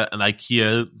together an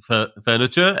IKEA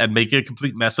furniture and make a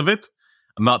complete mess of it.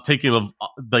 I'm not taking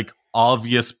like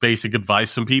obvious basic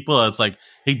advice from people. It's like,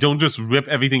 hey, don't just rip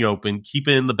everything open, keep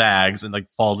it in the bags, and like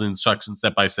follow the instructions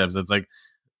step by step. It's like,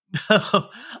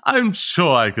 I'm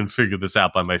sure I can figure this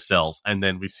out by myself. And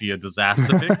then we see a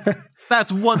disaster pic.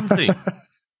 That's one thing.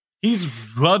 He's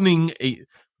running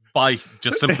by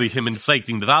just simply him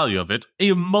inflating the value of it,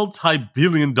 a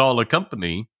multi-billion-dollar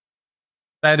company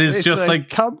that is it's just like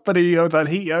company that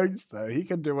he owns, though. He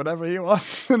can do whatever he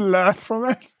wants and learn from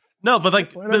it. No, but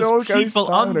like there's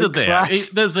people under there.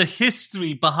 There's a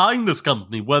history behind this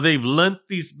company where they've learned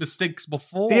these mistakes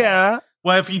before. Yeah.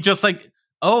 Where if he just like,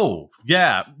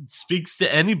 speaks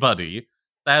to anybody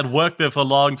that had worked there for a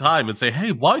long time and say,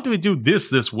 hey, why do we do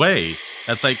this way?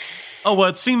 That's like, oh, well,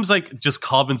 it seems like just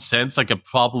common sense, like a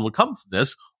problem will come from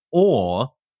this.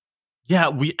 Or, yeah,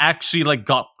 we actually like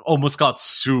almost got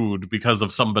sued because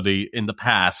of somebody in the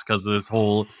past because of this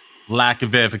whole lack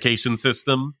of verification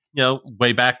system,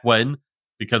 way back when,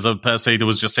 because of per se that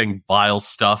was just saying vile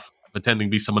stuff, pretending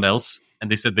to be someone else,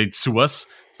 and they said they'd sue us.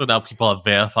 So now people are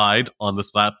verified on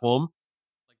this platform.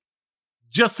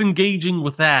 Just engaging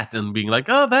with that and being like,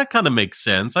 oh, that kind of makes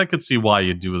sense. I could see why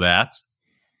you do that.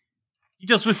 He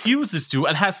just refuses to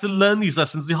and has to learn these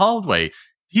lessons the hard way.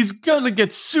 He's going to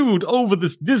get sued over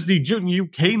this Disney Junior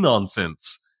UK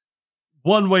nonsense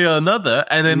one way or another,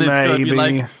 and then it's going to be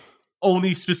like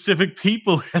only specific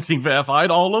people getting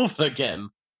verified all over again.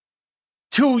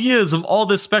 2 years of all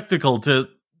this spectacle to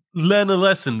learn a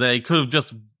lesson that he could have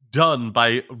just done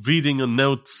by reading the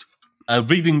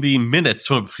minutes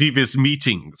from previous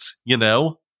meetings,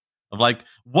 of like,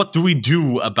 what do we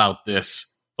do about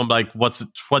this from like,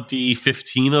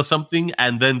 2015 or something,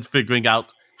 and then figuring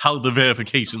out how the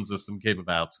verification system came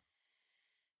about.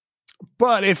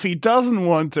 But if he doesn't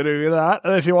want to do that,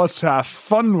 and if he wants to have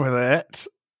fun with it,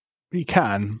 he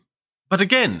can. But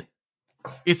again,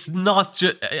 it's not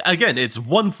just... Again, it's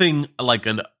one thing like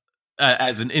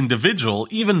as an individual,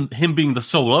 even him being the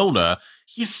sole owner,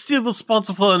 he's still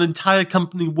responsible for an entire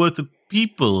company worth of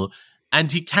people,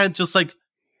 and he can't just like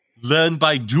learn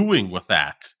by doing with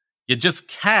that. You just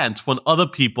can't when other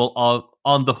people are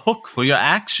on the hook for your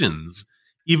actions,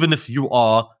 even if you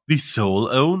are the sole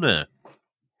owner.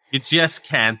 You just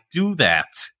can't do that.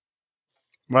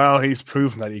 Well, he's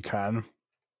proven that he can.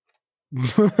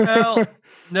 Well,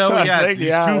 no, he has.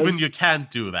 He's proven you can't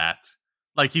do that.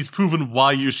 Like, he's proven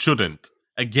why you shouldn't,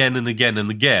 again and again and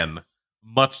again,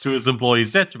 much to his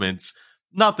employees' detriments.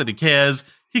 Not that he cares.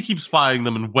 He keeps firing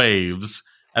them in waves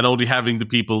and only having the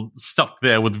people stuck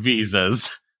there with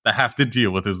visas that have to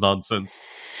deal with his nonsense.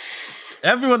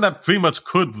 Everyone that pretty much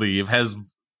could leave has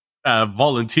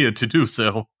volunteered to do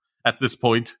so at this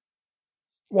point.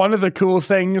 One of the cool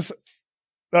things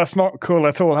that's not cool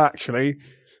at all, actually,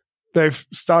 they've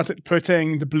started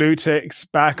putting the blue ticks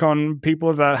back on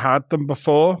people that had them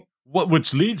before.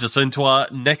 Which leads us into our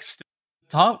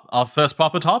our first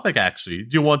proper topic, actually. Do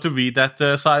you want to read that,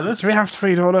 Silas? Do we have to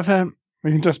read all of it?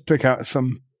 We can just pick out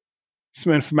some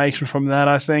information from that,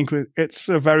 I think. It's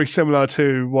very similar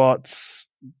to what's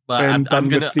been done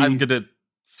with the... I'm going to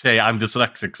say I'm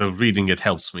dyslexic, so reading it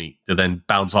helps me to then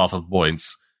bounce off of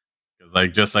points. was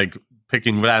like just like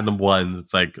picking random ones.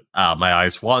 It's like my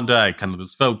eyes wander. I kind of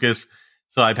lose focus,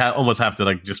 so I'd almost have to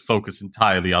like just focus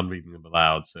entirely on reading them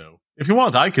aloud. So if you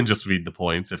want, I can just read the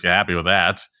points if you're happy with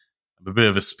that. I'm a bit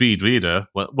of a speed reader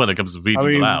when it comes to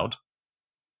reading aloud.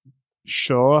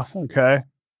 Sure, okay.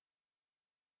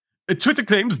 Twitter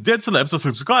claims dead celebs are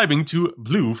subscribing to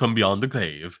Blue from Beyond the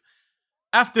Grave.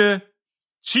 After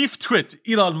Chief Twit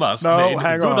Elon Musk made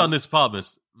good on his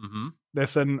promise. Mm-hmm.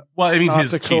 There's an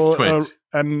his Chief Twit.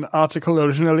 An article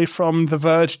originally from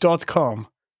TheVerge.com.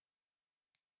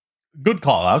 Good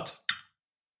call out.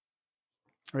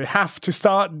 We have to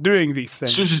start doing these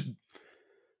things.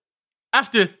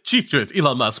 After Chief Twit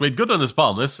Elon Musk made good on his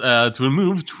promise to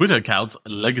remove Twitter accounts'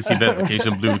 legacy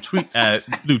verification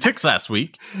blue ticks last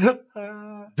week.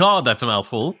 God, that's a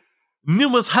mouthful.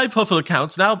 Numerous high-profile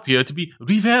accounts now appear to be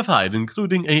re-verified,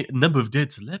 including a number of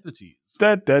dead celebrities.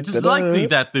 It is likely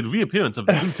that the reappearance of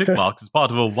the blue tick box is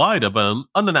part of a wider but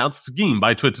unannounced scheme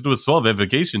by Twitter to restore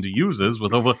verification to users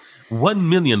with over 1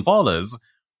 million followers.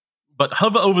 But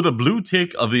hover over the blue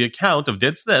tick of the account of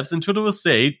dead celebs, and Twitter will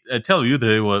tell you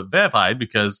they were verified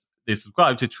because they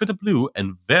subscribed to Twitter Blue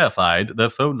and verified their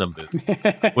phone numbers.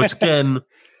 Which again,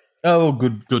 oh,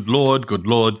 good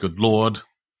lord.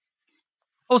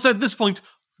 Also, at this point,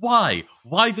 why?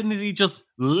 Why didn't he just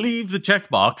leave the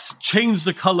checkbox, change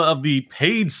the color of the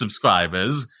paid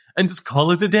subscribers, and just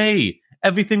call it a day?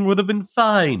 Everything would have been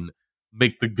fine.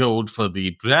 Make the gold for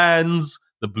the brands,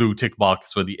 the blue tick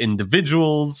box for the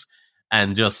individuals,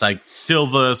 and just like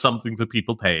silver something for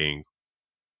people paying.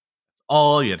 That's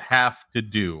all you'd have to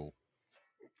do.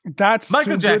 That's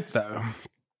Michael Jackson, though.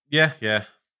 Yeah.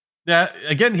 Yeah,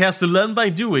 again, he has to learn by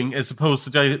doing as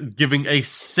opposed to giving a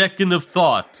second of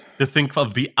thought to think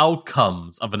of the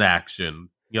outcomes of an action.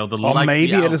 You know, or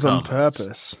maybe it is on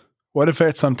purpose. What if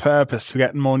it's on purpose to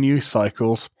get more news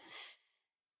cycles?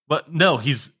 But no,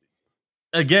 he's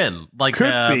again like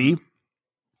could be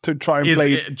to try and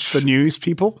play the news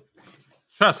people.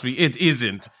 Trust me, it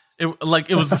isn't. It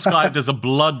was described as a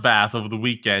bloodbath over the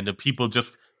weekend of people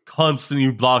just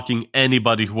constantly blocking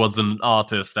anybody who wasn't an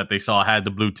artist that they saw had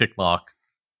the blue tick mark.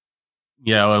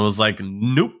 You know, and was like,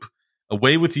 nope,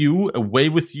 away with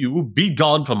you, be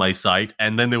gone from my site.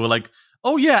 And then they were like,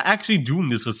 oh yeah, actually doing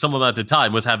this for some amount of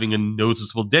time was having a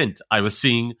noticeable dent. I was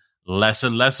seeing less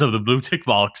and less of the blue tick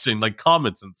marks in like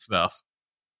comments and stuff.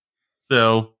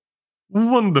 So,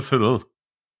 wonderful.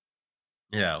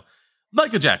 Yeah.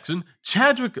 Michael Jackson,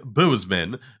 Chadwick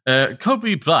Boseman,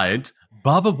 Kobe Bryant,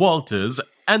 Barbara Walters,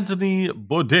 Anthony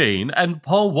Bourdain, and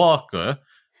Paul Walker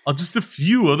are just a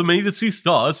few of the made-to-see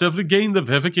stars who have regained the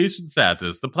verification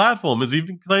status. The platform is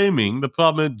even claiming the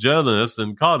prominent journalist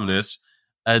and columnist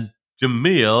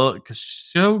Jamil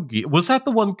Khashoggi, was that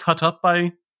the one cut up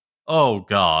by? Oh,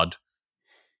 God.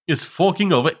 Is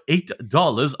forking over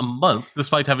 $8 a month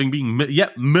despite having been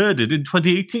murdered in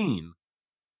 2018.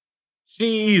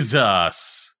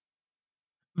 Jesus.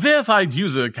 Verified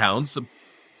user accounts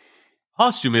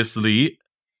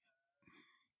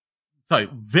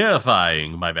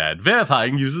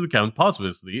verifying users' account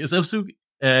posthumously is also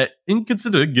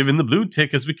inconsiderate given the blue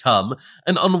tick has become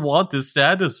an unwanted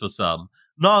status for some.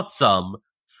 Not some.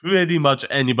 Pretty much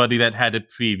anybody that had it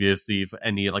previously for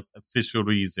any like official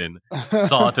reason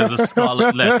saw it as a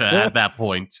scarlet letter at that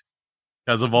point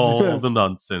because of all the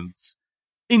nonsense.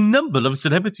 A number of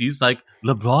celebrities like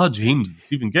LeBron James and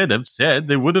Stephen Geddes have said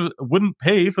they wouldn't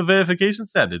pay for verification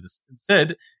status.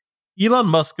 Instead, Elon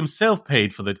Musk himself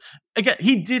paid for that. Again,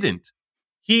 he didn't.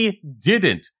 He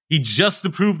just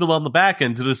approved them on the back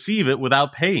end to receive it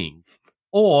without paying.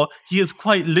 Or he is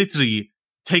quite literally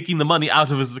taking the money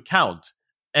out of his account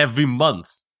every month.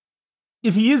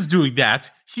 If he is doing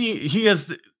that, he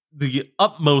has the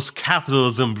utmost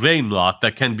capitalism brain rot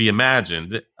that can be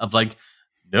imagined of like,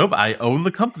 nope, I own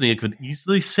the company. I could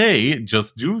easily say,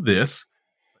 just do this.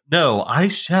 No, I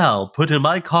shall put in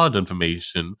my card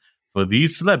information for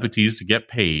these celebrities to get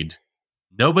paid.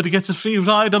 Nobody gets a free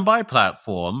ride on my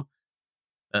platform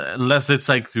unless it's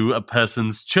like through a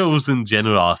person's chosen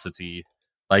generosity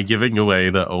by giving away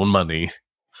their own money.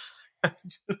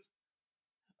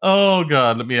 Oh,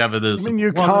 God, let me have this. I mean,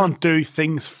 you can't do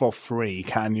things for free,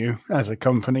 can you, as a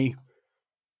company?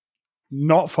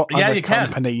 Not for other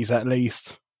companies, at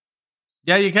least.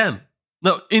 Yeah, you can.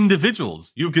 No,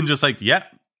 individuals. You can just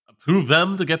approve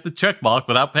them to get the check mark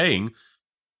without paying,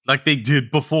 like they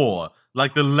did before,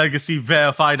 like the legacy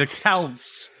verified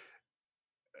accounts.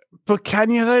 But can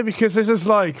you though? Because this is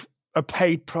like a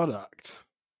paid product.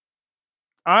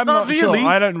 I'm not really sure.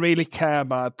 I don't really care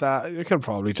about that. You can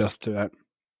probably just do it.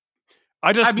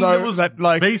 I just know there was that,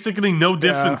 like, basically no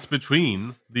difference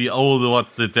between the old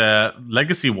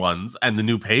legacy ones and the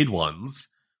new paid ones.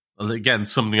 Again,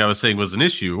 something I was saying was an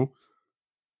issue.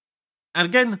 And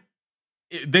again,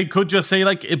 they could just say,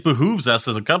 like, it behooves us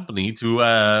as a company to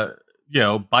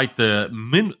bite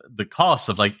the cost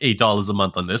of like $8 a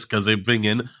month on this, because they bring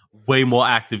in way more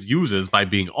active users by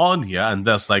being on here, and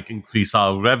thus like increase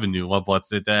our revenue of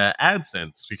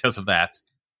AdSense. Because of that,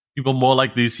 people more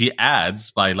likely to see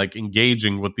ads by like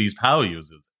engaging with these power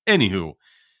users. Anywho,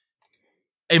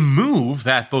 a move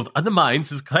that both undermines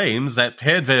his claims that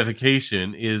paired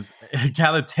verification is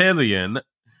egalitarian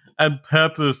and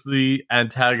purposely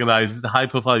antagonizes the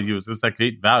high-profile users that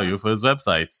create value for his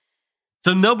website.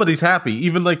 So nobody's happy.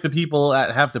 Even like the people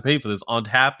that have to pay for this aren't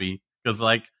happy, because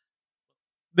like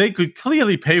they could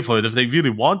clearly pay for it if they really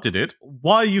wanted it.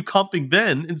 Why are you comping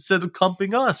then instead of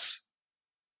comping us?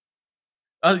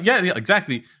 Yeah,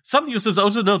 exactly. Some users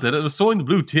also noted that restoring the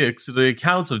blue ticks to the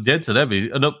accounts of dead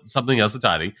celebrities, something else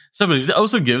entirely. Celebrities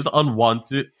also gives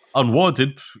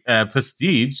unwanted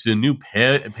prestige to new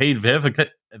paid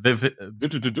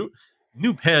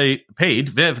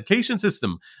verification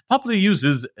system. Popular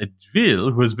uses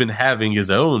Drill, who has been having his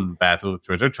own battle with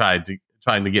Twitter, trying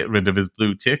to get rid of his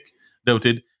blue tick,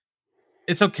 noted,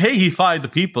 "It's okay he fired the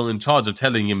people in charge of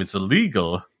telling him it's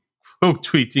illegal," quote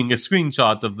tweeting a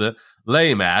screenshot of the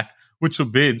Lame Act, which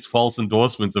forbids false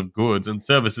endorsements of goods and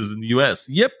services in the US.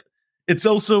 Yep, it's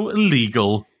also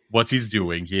illegal what he's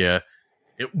doing here.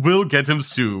 It will get him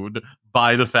sued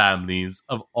by the families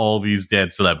of all these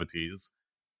dead celebrities.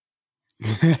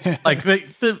 Like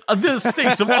the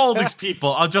states of all these people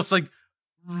are just like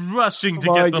rushing to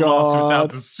get the lawsuits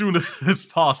out as soon as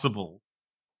possible.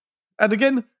 And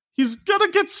again, he's gonna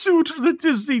get sued for the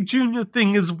Disney Junior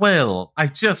thing as well.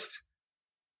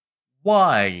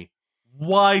 Why?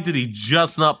 Why did he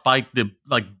just not bite the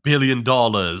like $1 billion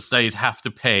they'd have to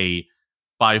pay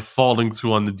by falling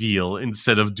through on the deal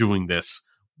instead of doing this?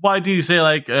 Why did he say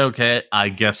like, okay, I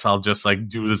guess I'll just like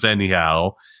do this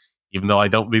anyhow, even though I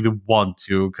don't really want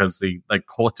to, because the like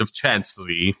Court of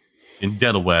Chancery in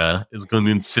Delaware is going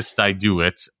to insist I do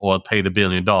it or pay the $1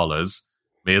 billion.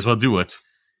 May as well do it.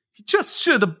 He just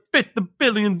should have bit the $1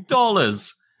 billion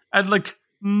and like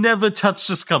never touched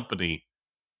this company.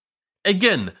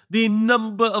 Again, the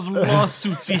number of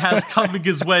lawsuits he has coming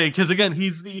his way, because again,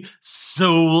 he's the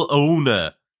sole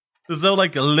owner. There's no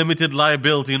like limited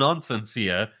liability nonsense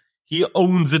here. He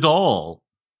owns it all.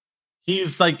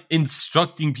 He's like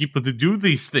instructing people to do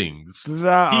these things.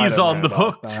 He's on the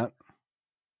hook.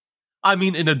 I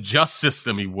mean, in a just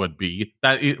system, he would be.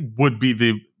 That it would be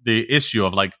the issue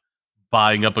of like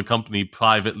buying up a company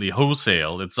privately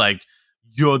wholesale. It's like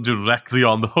you're directly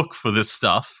on the hook for this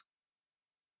stuff.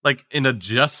 Like, in a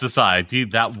just society,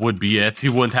 that would be it. He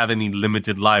wouldn't have any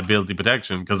limited liability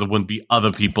protection because there wouldn't be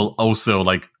other people also,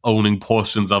 like, owning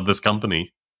portions of this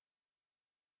company.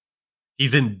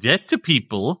 He's in debt to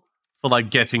people for,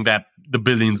 like, getting the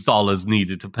billions of dollars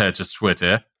needed to purchase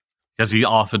Twitter, because he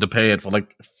offered to pay it for,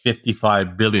 like,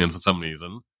 $55 billion for some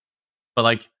reason. But,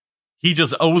 like, he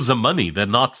just owes them money. They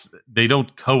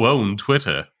don't co-own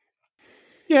Twitter.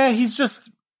 Yeah, he's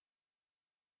just...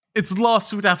 It's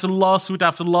lawsuit after lawsuit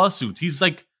after lawsuit. He's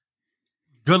like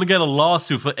gonna get a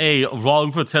lawsuit for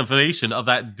wrongful termination of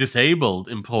that disabled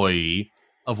employee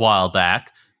a while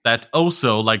back that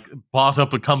also like bought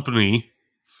up a company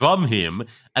from him,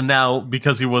 and now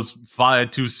because he was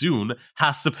fired too soon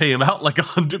has to pay him out like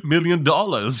 $100 million.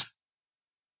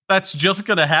 That's just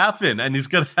gonna happen, and he's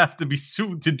gonna have to be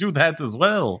sued to do that as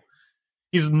well.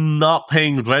 He's not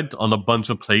paying rent on a bunch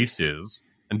of places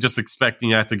and just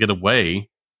expecting that to get away.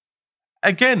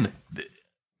 Again,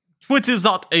 Twitter is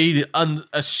not a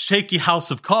shaky house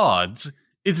of cards.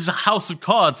 It is a house of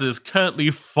cards that is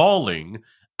currently falling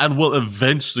and will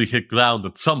eventually hit ground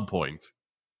at some point.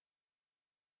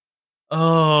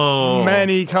 Oh.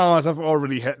 Many cards have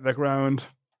already hit the ground.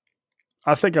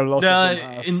 I think a lot of them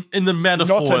have. In the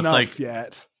metaphor, not it's like...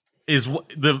 yet. Is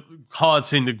the cards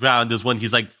hitting the ground is when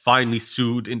he's like finally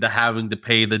sued into having to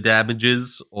pay the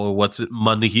damages or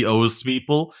money he owes to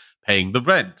people, paying the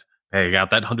rent, paying out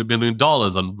that $100 million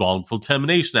on wrongful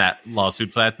termination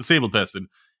lawsuit for that disabled person.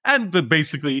 And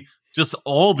basically, just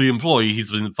all the employees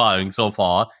he's been firing so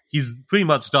far, he's pretty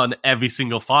much done every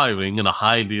single firing in a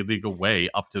highly illegal way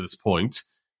up to this point.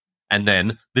 And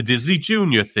then the Disney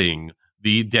Junior thing,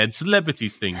 the dead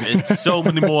celebrities thing, and so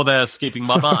many more that are escaping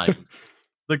my mind.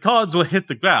 The cards will hit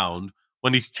the ground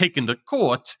when he's taken to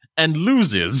court and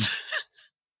loses.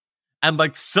 And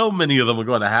like so many of them are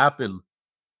going to happen.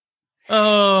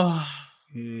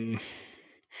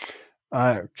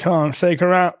 I can't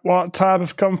figure out what type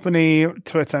of company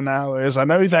Twitter now is. I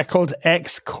know they're called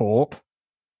X Corp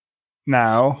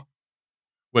now.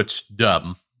 Which,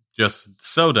 dumb. Just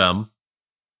so dumb.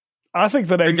 I think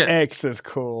the name Again, X is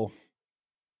cool.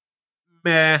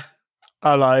 Meh.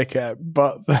 I like it,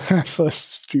 but that's so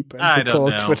stupid I to don't call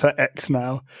know. Twitter X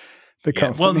now. The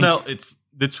company. Well, no, it's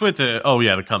the Twitter. Oh,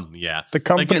 yeah, the company, yeah. The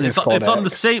company Again, is called it's on the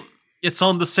X. same. It's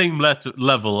on the same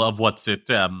level of what's it?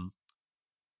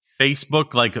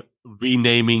 Facebook, like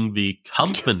renaming the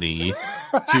company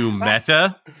to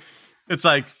Meta. It's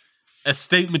like a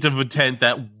statement of intent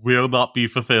that will not be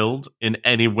fulfilled in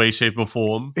any way, shape, or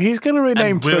form. He's going to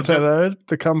rename And we'll Twitter, though,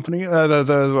 the company, the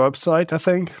website, I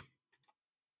think,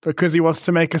 because he wants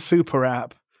to make a super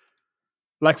app.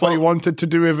 Like what he wanted to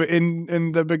do with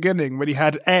in the beginning when he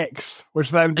had X,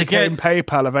 which then became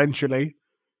PayPal eventually.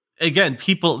 Again,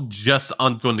 people just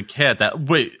aren't going to care that.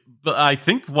 Wait, but I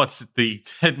think PayPal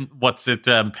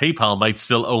might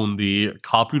still own the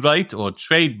copyright or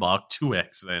trademark to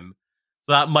X then.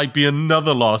 So that might be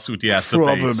another lawsuit he has to face.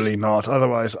 Probably not.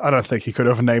 Otherwise, I don't think he could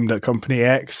have named it Company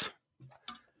X.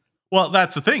 Well,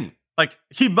 that's the thing. Like,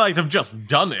 he might have just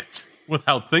done it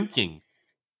without thinking.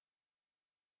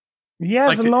 He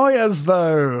has lawyers,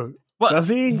 though. What, does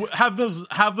he? Have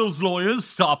those lawyers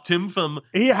stopped him from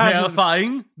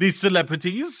verifying these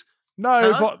celebrities?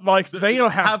 No, but like they don't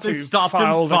have to stop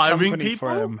file him firing the people.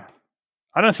 For him.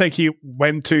 I don't think he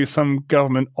went to some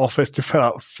government office to fill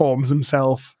out forms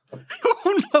himself.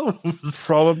 Who knows?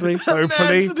 Probably,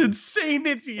 hopefully. Man's an insane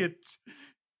idiot.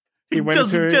 He went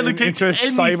into a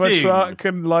Cybertruck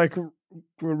and like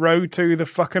rode to the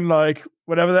fucking like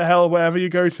wherever you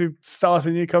go to start a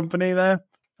new company there.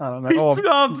 I don't know. He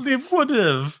probably would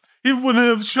have. He wouldn't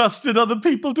have trusted other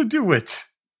people to do it.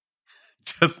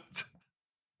 Just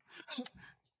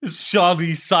this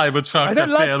shoddy Cybertruck that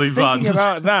barely runs.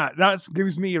 About that. That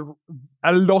gives me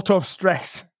a lot of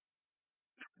stress.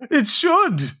 It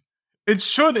should. It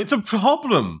should. It's a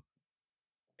problem.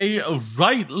 A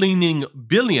right-leaning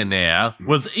billionaire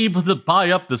was able to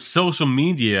buy up the social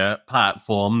media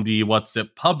platform, the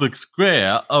public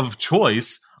square of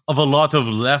choice of a lot of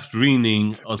left-leaning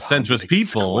or centrist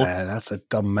people. Square. That's a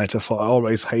dumb metaphor. I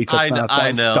always hated that.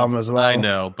 That's dumb as well. I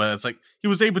know, but it's like he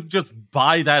was able to just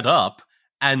buy that up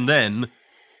and then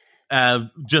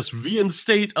just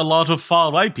reinstate a lot of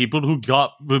far-right people who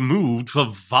got removed for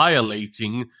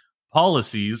violating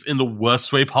policies in the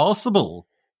worst way possible.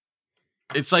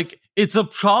 It's like, it's a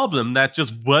problem that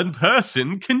just one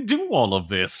person can do all of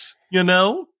this, you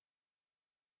know?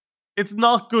 It's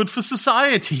not good for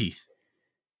society.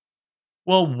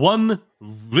 Well, one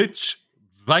rich,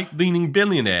 right-leaning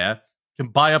billionaire can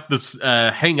buy up this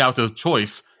hangout of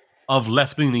choice of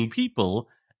left-leaning people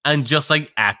and just,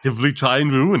 like, actively try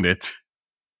and ruin it.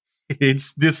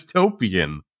 It's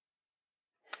dystopian.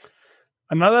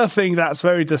 Another thing that's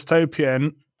very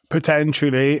dystopian,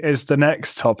 potentially, is the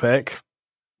next topic.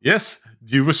 Yes.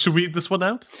 Do you wish to read this one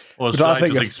out? Or should I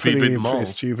think just it's pretty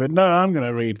stupid. No, I'm going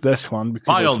to read this one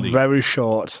because it's very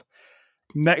short.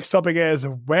 Next topic is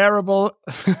wearable.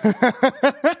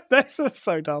 This is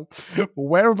so dumb.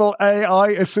 Wearable AI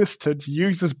assistant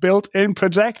uses built-in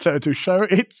projector to show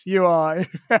its UI.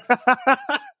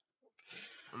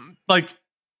 Like,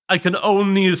 I can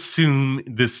only assume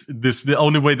this the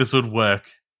only way this would work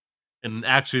in an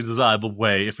actually desirable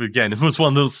way if it was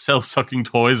one of those self-sucking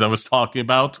toys I was talking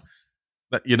about,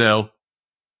 that, you know,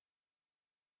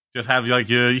 just have like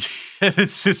your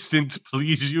assistant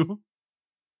please you.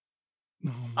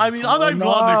 I mean,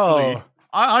 unironically,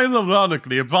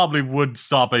 it probably would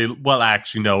stop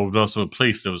also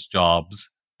replace those jobs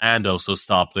and also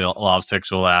stop a lot of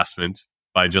sexual harassment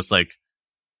by just like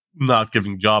not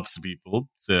giving jobs to people.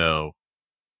 So,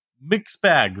 mixed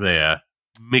bag there.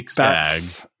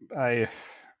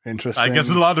 Interesting. I guess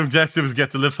a lot of detectives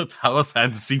get to live a power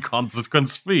fantasy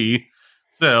consequence-free.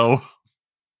 So,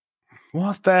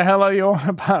 what the hell are you on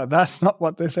about? That's not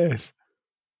what this is.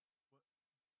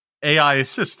 AI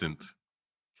assistant.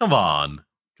 Come on.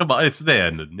 It's there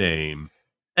in the name.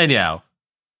 Anyhow.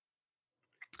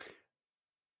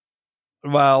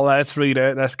 Well, let's read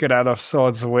it. Let's get out of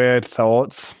Sword's weird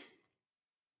thoughts.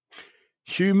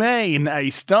 Humane, a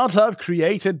startup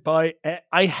created by...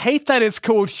 I hate that it's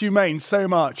called Humane so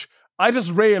much. I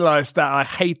just realized that I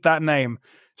hate that name.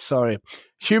 Sorry.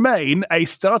 Humane, a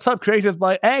startup created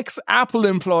by ex-Apple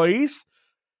employees...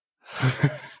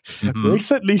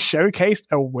 recently showcased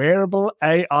a wearable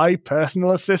AI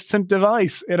personal assistant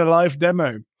device in a live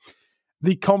demo.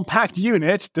 The compact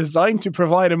unit, designed to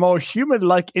provide a more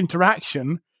human-like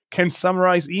interaction, can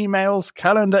summarize emails,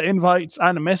 calendar invites,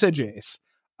 and messages.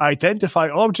 identify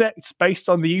objects based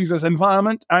on the user's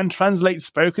environment, and translate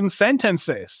spoken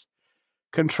sentences.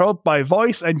 Controlled by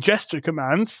voice and gesture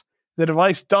commands, the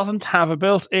device doesn't have a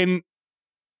built-in...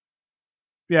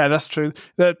 Yeah, that's true.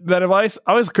 The device...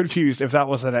 I was confused if that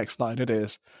was the next line. It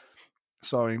is.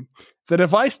 Sorry. The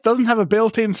device doesn't have a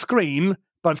built-in screen,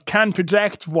 but can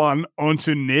project one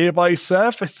onto nearby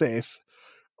surfaces,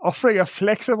 offering a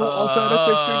flexible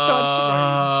alternative to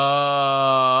touchscreens.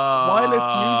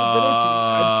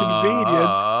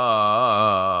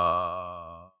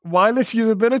 Wireless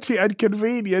usability and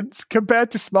convenience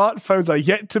compared to smartphones are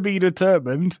yet to be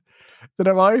determined. The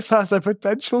device has the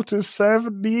potential to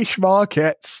serve niche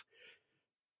markets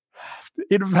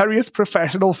in various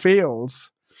professional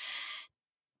fields.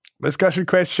 Discussion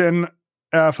question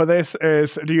for this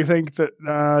is, do you think that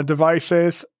the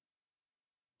device's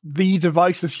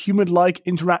human-like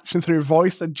interaction through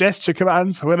voice and gesture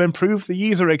commands will improve the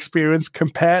user experience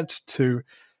compared to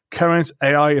current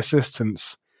AI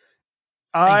assistants?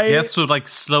 I guess with like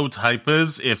slow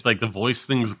typers, if like the voice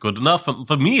thing's good enough.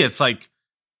 For me, it's like,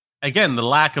 again, the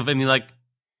lack of any like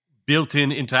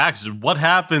built-in interaction. What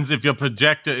happens if your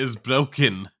projector is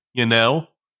broken, you know?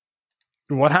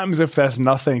 What happens if there's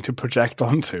nothing to project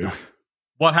onto?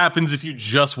 What happens if you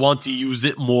just want to use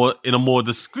it more in a more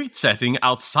discreet setting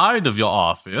outside of your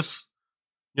office,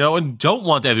 you know, and don't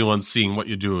want everyone seeing what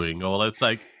you're doing? Or it's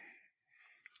like,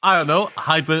 I don't know,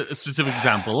 hyper-specific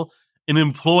example, an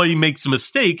employee makes a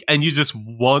mistake and you just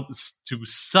want to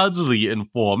subtly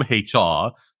inform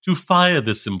HR to fire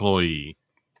this employee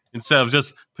instead of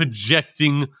just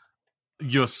projecting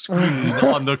your screen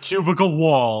on the cubicle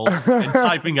wall and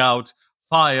typing out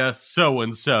fire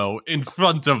so-and-so in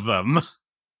front of them.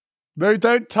 No,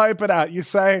 don't type it out. You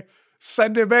say,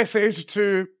 send a message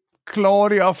to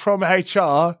Claudia from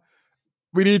HR.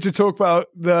 We need to talk about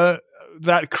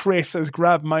that Chris has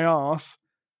grabbed my ass.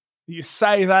 You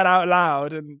say that out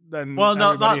loud, and then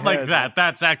not like that.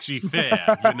 That's actually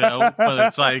fair, you know. But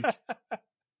it's like,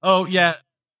 oh yeah,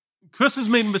 Chris has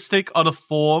made a mistake on a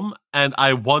form, and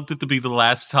I want it to be the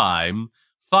last time.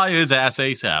 Fire his ass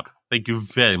ASAP. Thank you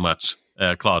very much,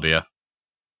 Claudia.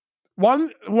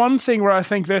 One thing where I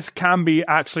think this can be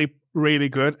actually really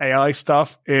good AI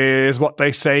stuff is what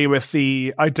they say with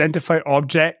the identify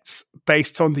objects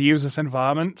based on the user's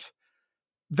environment.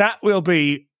 That will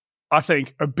be, I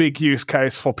think, a big use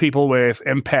case for people with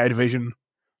impaired vision.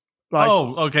 Like,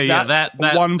 okay, yeah, that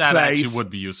actually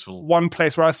would be useful. One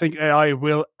place where I think AI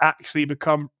will actually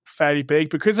become fairly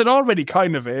big, because it already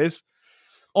kind of is.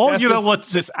 Or you know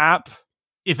what's this app?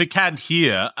 If it can't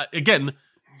hear, again,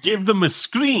 give them a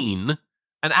screen,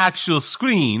 an actual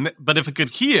screen. But if it could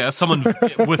hear, someone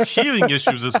with hearing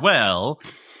issues as well,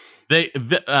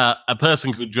 a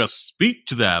person could just speak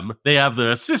to them. They have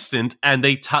their assistant, and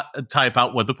they type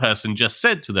out what the person just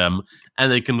said to them, and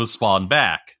they can respond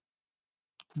back.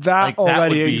 That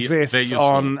already exists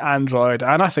on Android,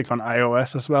 and I think on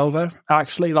iOS as well, though.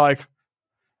 Actually, like,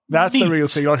 that's the real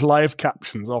thing, like live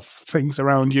captions of things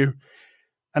around you,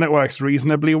 and it works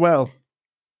reasonably well.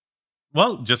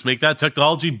 Well, just make that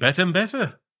technology better and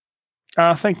better.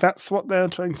 I think that's what they're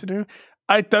trying to do.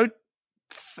 I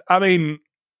mean,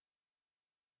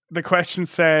 the question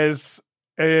says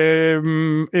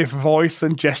if voice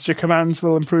and gesture commands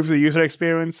will improve the user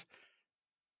experience.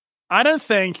 I don't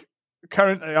think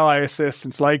current AI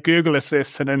assistants like Google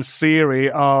Assistant and Siri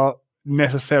are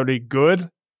necessarily good,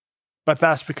 but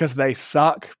that's because they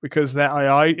suck, because their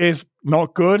AI is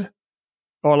not good,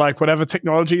 or like whatever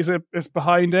technology is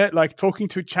behind it. Like talking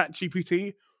to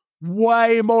ChatGPT,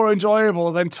 way more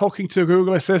enjoyable than talking to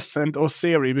Google Assistant or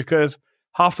Siri, because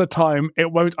half the time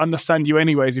it won't understand you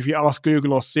anyways if you ask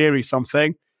Google or Siri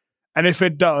something. And if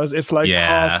it does, it's like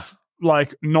half,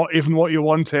 like not even what you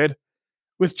wanted.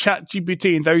 With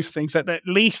ChatGPT and those things, that at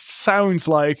least sounds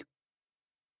like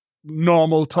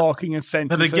normal talking and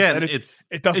sentences. But again,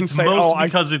 it doesn't say,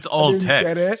 because it's all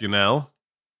text, you know?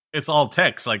 It's all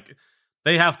text. Like,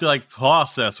 they have to like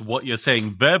process what you're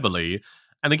saying verbally.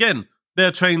 And again,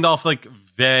 they're trained off like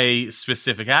very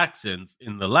specific accents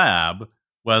in the lab.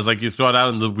 Whereas like you throw it out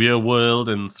in the real world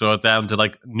and throw it down to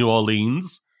like New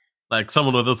Orleans, like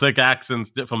someone with a thick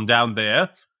accent from down there.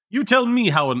 You tell me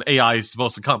how an AI is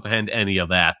supposed to comprehend any of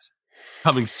that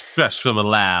coming fresh from a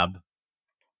lab.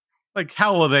 Like,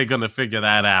 how are they going to figure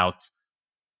that out?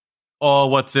 Or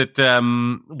what's it,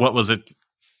 what was it?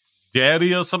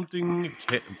 Dairy or something?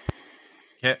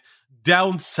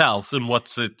 Down south in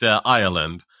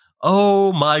Ireland.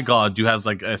 Oh my God, you have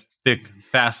like a thick,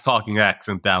 fast-talking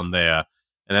accent down there.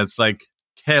 And it's like,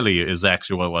 Kelly is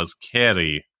actually what it was.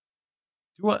 Kerry.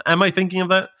 Am I thinking of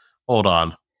that? Hold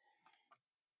on.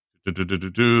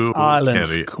 Ireland's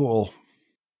Kerry. cool.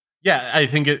 Yeah, I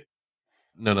think it.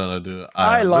 No. Do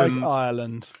I like Ireland.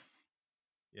 Ireland.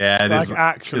 Yeah, it like is.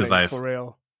 actually, It is nice. for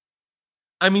real.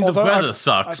 I mean, Although the weather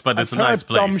sucks, but it's a nice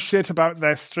place. Dumb shit about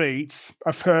their streets.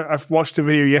 I've watched a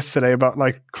video yesterday about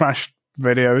like crash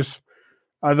videos.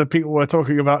 Other people were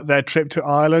talking about their trip to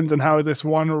Ireland and how this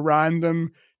one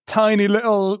random tiny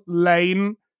little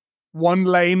one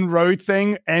lane road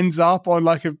thing ends up on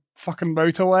like a fucking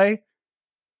motorway.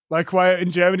 Like where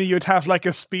in Germany you'd have like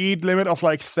a speed limit of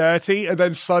like 30 and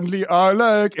then suddenly, oh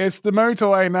look, it's the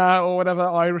motorway now, or whatever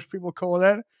Irish people call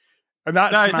it. And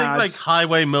that's I mad. think like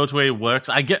highway, motorway works.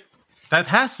 I get that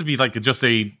has to be like just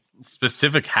a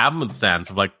specific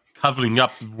happenstance of like covering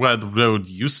up where the road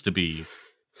used to be.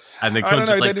 And they couldn't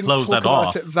just like close that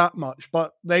off. It that much,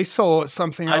 but they saw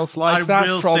something else like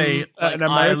that from an American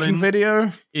Ireland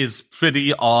video. Is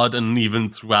pretty odd, and even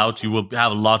throughout, you will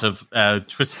have a lot of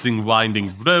twisting,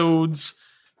 winding roads.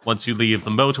 Once you leave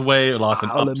the motorway, a lot of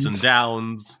ups and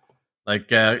downs.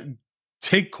 Like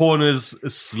take corners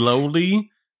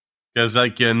slowly, because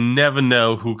like you never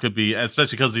know who could be,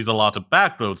 especially because there's a lot of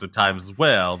back roads at times as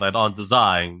well that aren't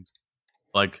designed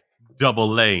like double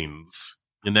lanes.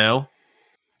 You know.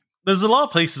 There's a lot of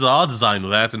places that are designed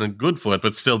with that and are good for it,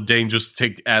 but still dangerous to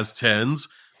take as turns.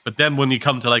 But then when you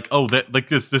come to like,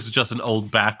 this is just an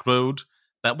old back road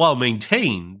that, while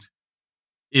maintained,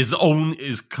 is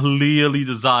clearly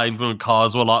designed when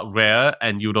cars were a lot rare,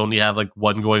 and you'd only have like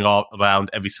one going around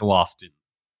every so often.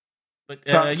 But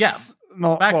back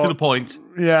to the point.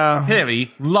 Yeah,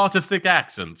 Harry, lot of thick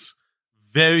accents,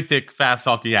 very thick, fast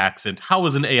talking accent. How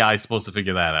is an AI supposed to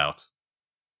figure that out?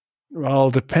 Well,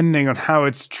 depending on how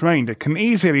it's trained, it can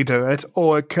easily do it,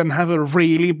 or it can have a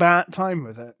really bad time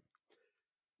with it.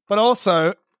 But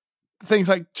also, things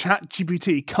like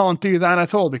ChatGPT can't do that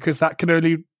at all, because that can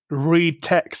only read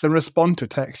text and respond to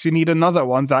text. You need another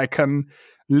one that can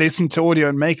listen to audio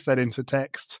and make that into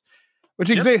text, which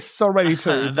exists already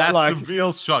too. That's a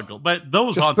real struggle. But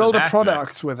those just aren't build as a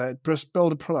product with it. Just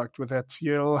build a product with it.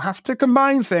 You'll have to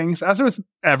combine things. As with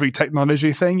every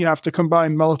technology thing, you have to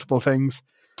combine multiple things.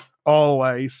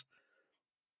 Always.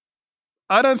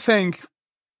 I don't think,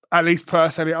 at least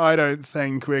personally, I don't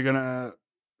think we're going to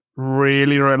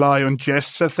really rely on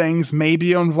gesture things,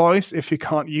 maybe on voice if you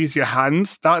can't use your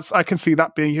hands. I can see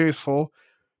that being useful.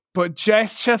 But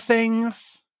gesture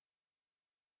things,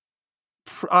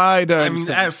 I don't. I mean,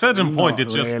 at a certain point,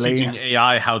 it's just teaching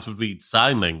AI how to read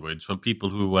sign language for people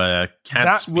who can't speak.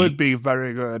 That would be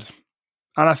very good.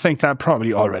 And I think that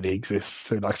probably already exists.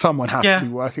 So, like, someone has to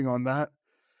be working on that.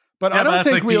 But I don't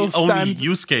think we'll stand. Only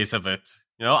use case of it.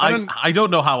 You know, I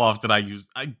don't know how often I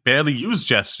barely use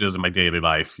gestures in my daily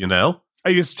life. You know, I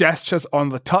use gestures on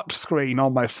the touch screen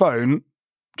on my phone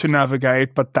to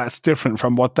navigate, but that's different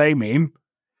from what they mean.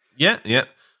 Yeah.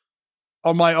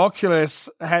 On my Oculus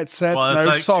headset, on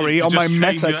my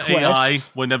Meta Quest. AI,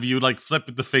 whenever you like flip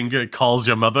with the finger, it calls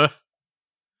your mother.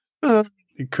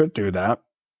 You could do that.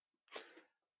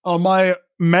 On my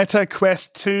Meta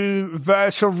Quest 2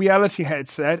 virtual reality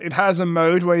headset, it has a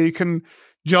mode where you can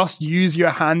just use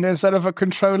your hand instead of a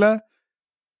controller.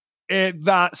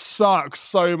 That sucks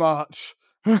so much.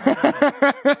 What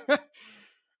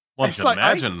can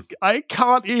imagine? I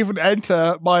can't even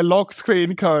enter my lock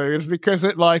screen code because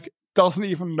it doesn't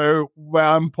even know where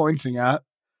I'm pointing at.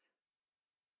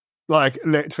 Like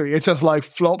literally, it just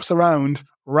flops around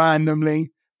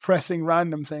randomly, pressing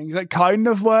random things. It kind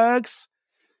of works.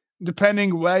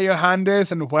 Depending where your hand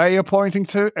is and where you're pointing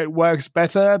to, it works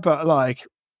better. But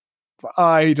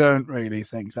I don't really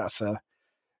think that's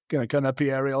gonna be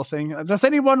a real thing. Does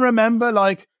anyone remember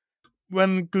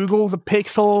when Google the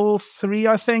Pixel 3,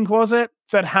 I think was it,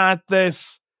 that had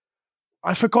this?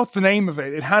 I forgot the name of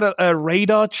it. It had a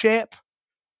radar chip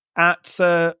at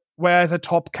where the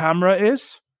top camera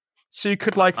is, so you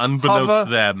could unbeknownst hover. to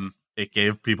them, it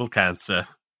gave people cancer.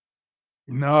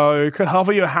 No, you could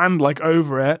hover your hand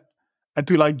over it and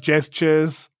do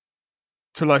gestures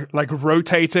to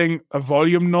rotating a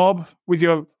volume knob with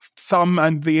your thumb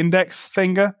and the index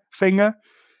finger,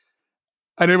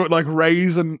 and it would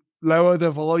raise and lower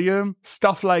the volume,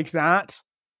 stuff like that.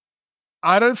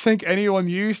 I don't think anyone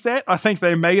used it. I think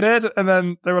they made it and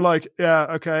then they were yeah,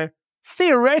 okay,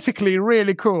 theoretically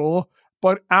really cool,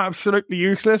 but absolutely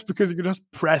useless because you can just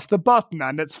press the button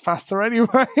and it's faster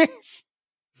anyways.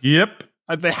 Yep.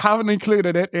 And they haven't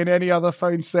included it in any other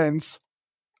phone since.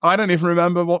 I don't even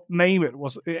remember what name it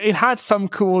was. It had some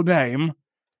cool name.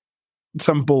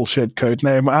 Some bullshit code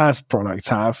name, as products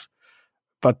have.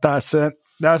 But that's it.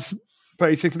 That's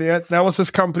basically it. There was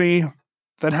this company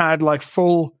that had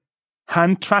full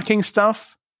hand tracking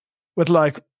stuff with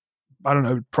I don't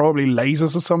know, probably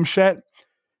lasers or some shit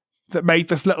that made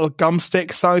this little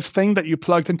gumstick size thing that you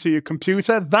plugged into your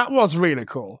computer. That was really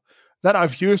cool. That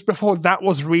I've used before. That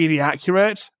was really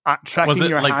accurate at tracking Was it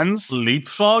your like hands.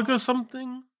 Leapfrog or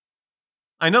something?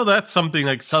 I know that's something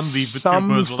like some VTubers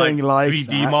Something with like 3D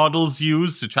that. models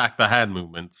use to track the hand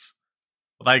movements.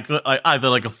 Like either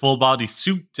like a full body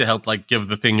suit to help like give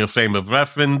the thing a frame of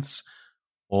reference,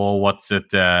 or what's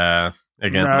it again,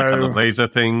 the kind of laser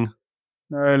thing.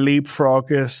 No,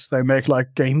 Leapfrog is they make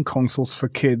like game consoles for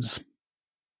kids.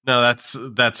 No, that's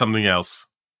something else.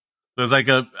 There's like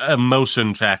a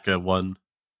motion tracker one.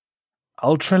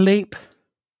 Ultra Leap?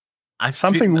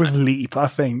 Something with that. Leap, I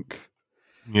think.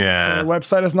 Yeah. The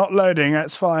website is not loading,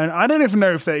 that's fine. I don't even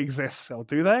know if they exist still,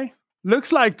 do they?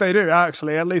 Looks like they do,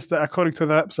 actually, at least according to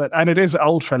the website. And it is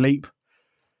Ultra Leap.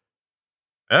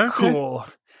 Okay. Cool.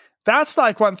 That's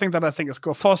like one thing that I think is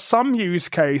cool. For some use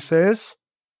cases,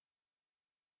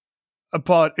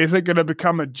 but is it going to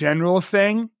become a general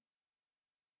thing?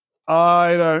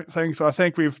 I don't think so. I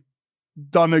think we've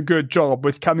done a good job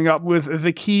with coming up with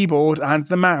the keyboard and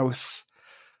the mouse.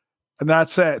 And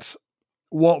that's it.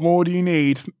 What more do you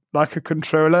need? Like a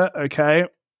controller? Okay.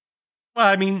 Well,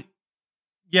 I mean,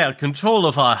 yeah, control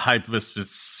for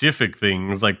hyper-specific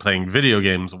things like playing video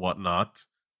games and whatnot.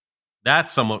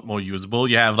 That's somewhat more usable.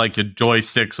 You have like your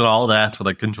joysticks and all that for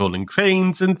like controlling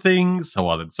cranes and things, so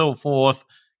on and so forth.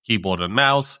 Keyboard and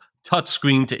mouse,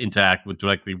 touchscreen to interact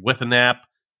directly with an app.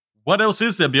 What else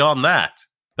is there beyond that?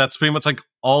 That's pretty much like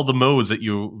all the modes that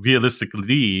you realistically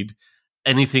need.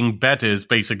 Anything better is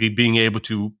basically being able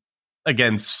to,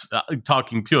 again,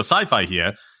 talking pure sci-fi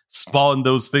here, spawn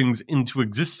those things into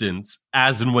existence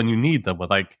as and when you need them,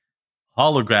 with like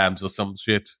holograms or some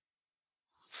shit.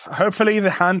 Hopefully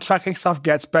the hand tracking stuff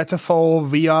gets better for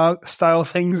VR style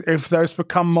things if those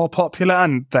become more popular,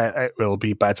 and it will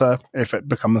be better if it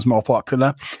becomes more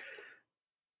popular.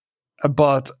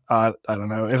 But I don't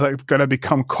know, is it going to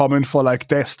become common for like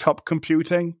desktop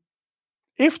computing?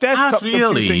 If desktop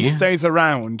computing stays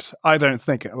around, I don't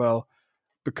think it will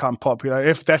become popular.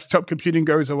 If desktop computing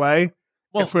goes away,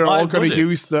 if we're all going to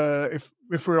use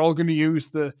if we're all going to use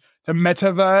the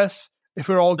metaverse, if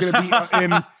we're all going to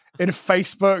be in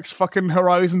Facebook's fucking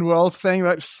Horizon World thing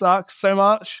that sucks so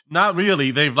much. Not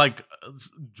really. They've like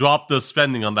dropped the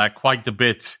spending on that quite a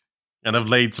bit and have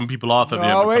laid some people off of it.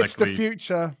 Oh, it's the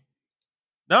future.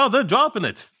 No, they're dropping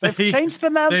it. They've changed the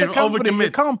name of the company.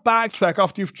 You can't backtrack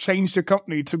after you've changed your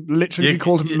company to literally be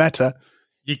called Meta.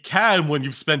 You can when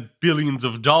you've spent billions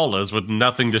of dollars with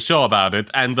nothing to show about it,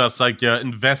 and thus like your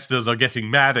investors are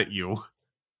getting mad at you.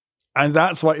 And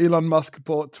that's why Elon Musk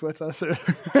bought Twitter. So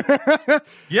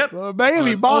yep. Well,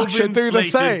 maybe Mark should do the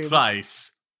same.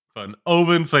 For an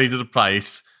overinflated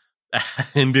price,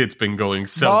 and it's been going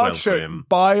so Mark well for him.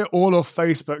 Buy all of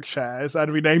Facebook shares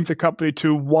and rename the company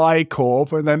to Y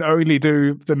Corp, and then only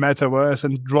do the metaverse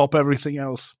and drop everything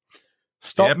else.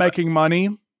 Stop making money.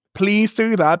 Please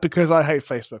do that, because I hate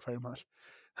Facebook very much.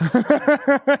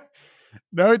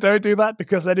 No, don't do that,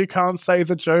 because then you can't say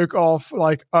the joke of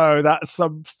like, oh, that's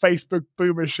some Facebook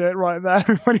boomer shit right there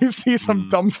when you see some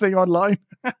dumb thing online.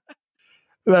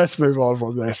 Let's move on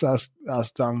from this.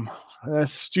 That's dumb.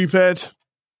 That's stupid.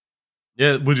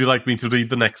 Yeah, would you like me to read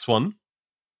the next one?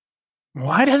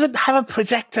 Why does it have a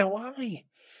projector? Why?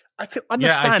 I can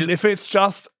understand if it's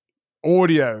just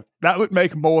audio. That would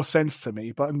make more sense to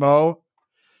me, but no.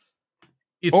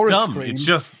 It's dumb. It's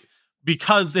just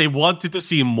because they wanted to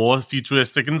seem more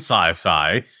futuristic and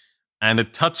sci-fi, and a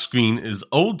touchscreen is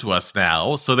old to us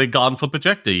now, so they've gone for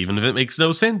projector, even if it makes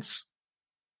no sense.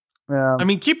 Yeah. I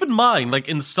mean, keep in mind, like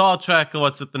in Star Trek or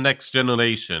what's it, The Next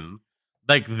Generation,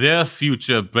 like their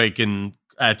future break-in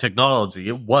technology,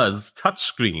 it was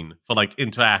touchscreen for like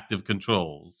interactive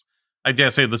controls. I dare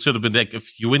say there should have been like a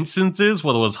few instances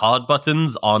where there was hard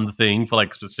buttons on the thing for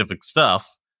like specific stuff.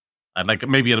 And like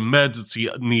maybe an emergency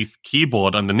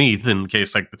keyboard underneath in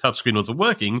case like the touchscreen wasn't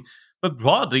working. But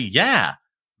broadly, yeah,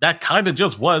 that kind of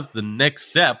just was the next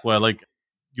step where like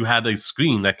you had a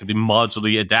screen that could be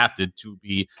modularly adapted to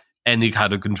be any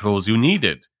kind of controls you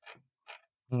needed.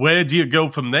 Where do you go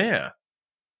from there?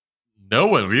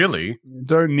 Nowhere, really. You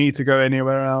don't need to go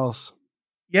anywhere else.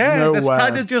 Yeah, nowhere. That's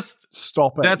kind of just...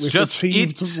 Stop it. That's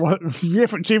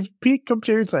We've achieved peak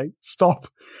computing. Stop.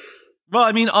 Well,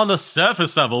 I mean, on a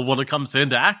surface level, when it comes to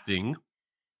interacting,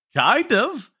 kind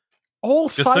of. All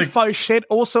sci-fi shit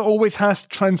also always has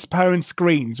transparent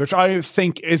screens, which I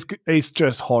think is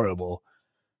just horrible.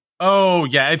 Oh,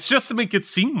 yeah, it's just to make it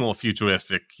seem more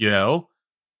futuristic, you know?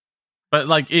 But,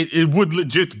 like, it would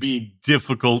legit be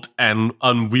difficult and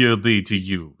unwieldy to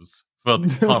use for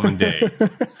the common day.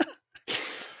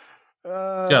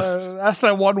 That's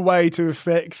the one way to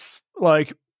fix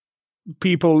like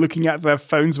people looking at their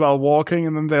phones while walking,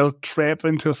 and then they'll trip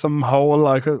into some hole,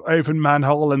 like an open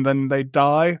manhole, and then they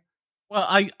die. Well,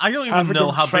 I don't even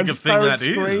know how big a thing that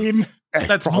screen. is.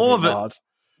 That's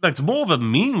more of a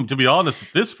meme, to be honest,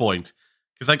 at this point.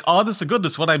 Because, like, honest to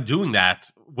goodness, when I'm doing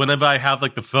that, whenever I have,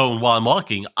 like, the phone while I'm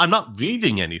walking, I'm not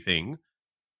reading anything.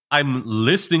 I'm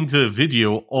listening to a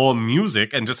video or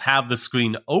music and just have the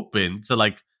screen open to,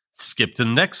 like, skip to the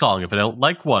next song if I don't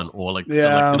like one, or, like,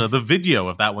 select another video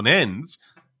if that one ends.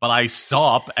 But I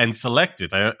stop and select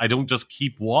it. I don't just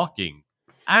keep walking.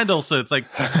 And also, it's like,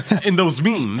 in those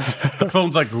memes, the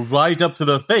phone's, like, right up to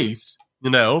the face, you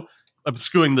know,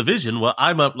 obscuring the vision. Well,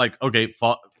 I'm up, like, okay,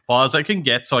 far as I can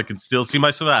get so I can still see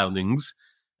my surroundings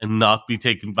and not be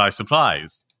taken by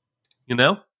surprise. You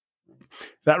know?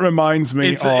 That reminds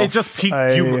me it's just peak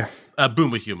humor,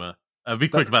 boomer humor. Be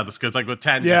quick about this, because, like, we're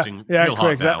tangenting real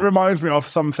hard now. That reminds me of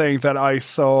something that I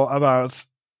saw about...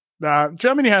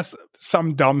 Germany has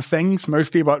some dumb things,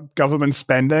 mostly about government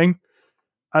spending.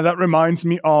 And that reminds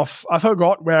me of... I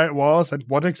forgot where it was and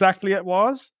what exactly it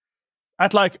was.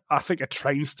 At, like, I think a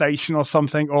train station or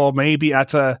something, or maybe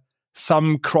at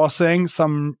some crossing,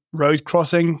 some road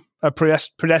crossing, a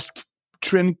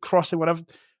pedestrian crossing, whatever,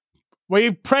 where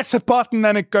you press a button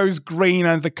and it goes green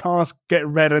and the cars get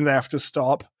red and they have to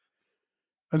stop.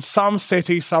 And some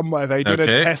city somewhere, they did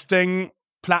a testing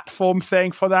platform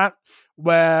thing for that,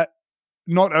 where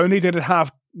not only did it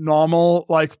have normal,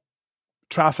 like,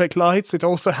 traffic lights, it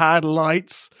also had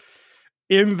lights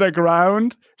in the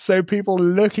ground, so people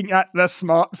looking at their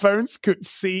smartphones could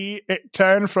see it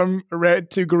turn from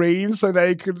red to green, so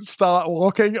they could start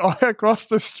walking across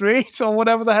the street or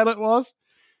whatever the hell it was.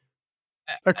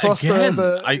 Across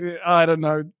I don't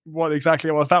know what exactly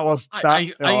it was.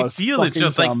 I feel it's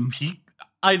just dumb. Like peak.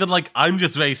 Either, like, I'm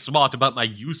just very smart about my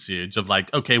usage of,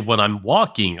 like, okay, when I'm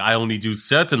walking, I only do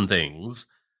certain things,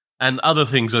 and other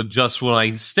things are just when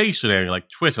I'm stationary, like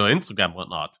Twitter, Instagram,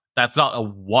 whatnot. That's not a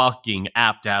walking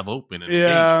app to have open and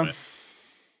engage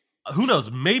with. Who knows?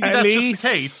 Maybe that's just the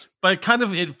case, but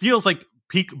it feels like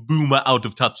peak boomer out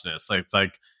of touchness. Like, it's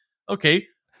like, okay,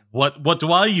 what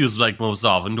do I use, like, most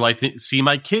often? Do I see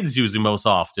my kids using most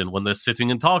often when they're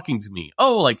sitting and talking to me?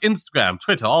 Oh, like Instagram,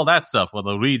 Twitter, all that stuff, where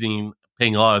they're reading,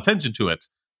 paying a lot of attention to it.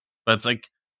 But it's like,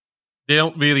 they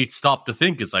don't really stop to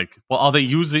think. It's like, well, are they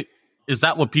using... Is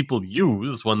that what people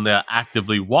use when they're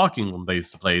actively walking from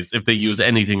place to place, if they use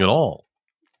anything at all?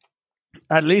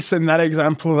 At least in that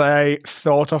example, they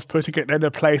thought of putting it in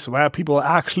a place where people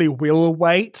actually will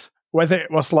wait, whether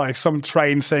it was like some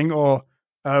train thing or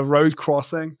a road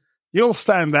crossing. You'll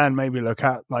stand there and maybe look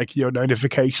at, like, your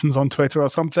notifications on Twitter or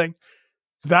something.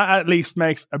 That at least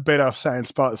makes a bit of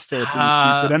sense, but still pretty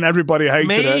stupid. And everybody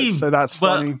hated it, so that's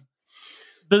funny.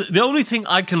 The only thing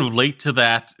I can relate to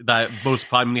that most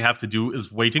primarily have to do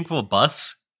is waiting for a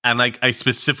bus. And, like, I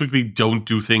specifically don't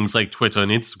do things like Twitter and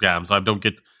Instagram, so I don't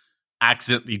get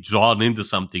accidentally drawn into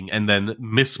something and then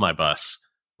miss my bus.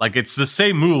 Like, it's the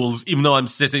same rules, even though I'm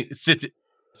sitting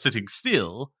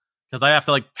still, because I have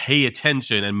to, like, pay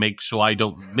attention and make sure I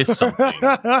don't miss something.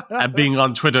 And being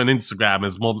on Twitter and Instagram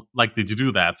is more likely to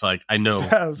do that. So, like, I know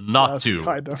not to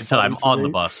until I'm on the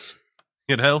bus.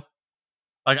 You know?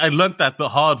 Like, I learned that the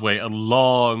hard way a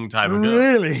long time ago.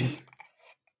 Really?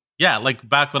 Yeah, like,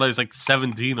 back when I was, like,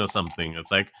 17 or something. It's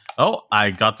like, oh,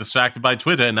 I got distracted by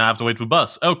Twitter and I have to wait for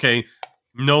bus. Okay,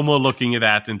 no more looking at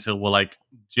that until we're, like,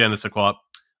 Genesis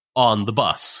on the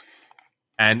bus.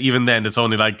 And even then, it's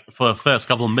only, like, for the first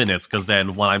couple of minutes, because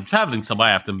then when I'm traveling somewhere,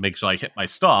 I have to make sure I hit my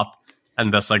stop,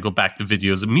 and thus I go back to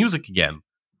videos and music again.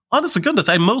 Honest to goodness,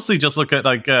 I mostly just look at,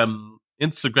 like,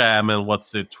 Instagram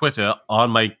and Twitter on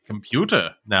my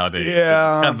computer nowadays. Yeah.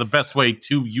 It's kind of the best way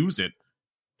to use it.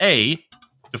 A,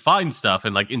 to find stuff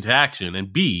and, like, interaction,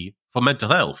 and B, for mental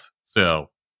health.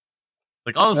 So,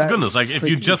 like, honest to goodness, like, if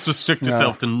you just restrict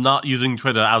yourself to not using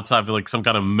Twitter outside of, like, some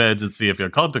kind of emergency if you're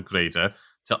a content creator,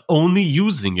 to only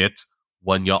using it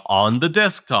when you're on the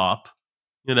desktop,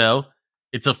 you know,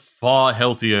 it's a far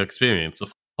healthier experience, a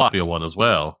far happier one as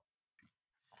well.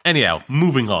 Anyhow,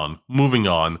 moving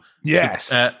on.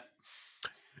 Yes.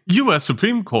 U.S.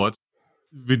 Supreme Court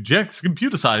rejects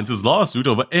computer science's lawsuit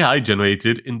over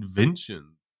AI-generated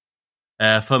inventions.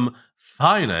 From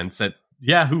Finance at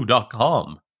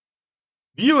Yahoo.com.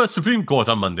 The U.S. Supreme Court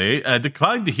on Monday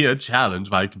declined to hear a challenge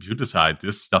by computer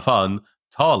scientist Stefan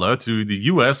Thaler to the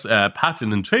U.S.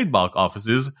 Patent and Trademark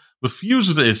Office's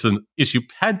refusal to issue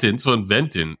patents for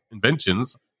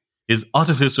inventions his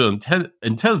artificial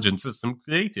intelligence system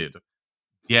created.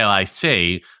 Dare I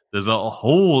say, there's a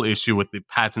whole issue with the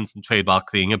patents and trademark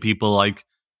thing, and people, like,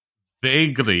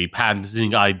 vaguely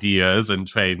patenting ideas and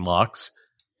trademarks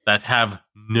that have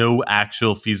no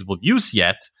actual feasible use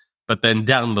yet, but then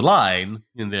down the line,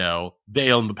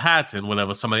 they own the patent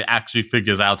whenever somebody actually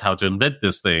figures out how to invent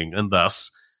this thing, and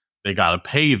thus they gotta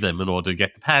pay them in order to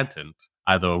get the patent,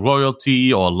 either a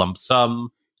royalty or a lump sum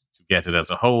to get it as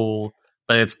a whole.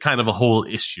 But it's kind of a whole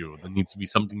issue. There needs to be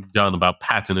something done about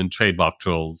patent and trademark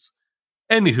trolls.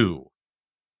 Anywho,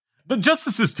 the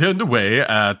justices turned away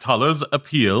Toller's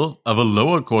appeal of a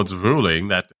lower court's ruling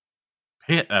that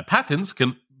patents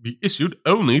can be issued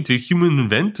only to human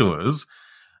inventors,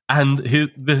 and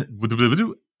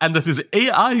that his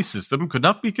AI system could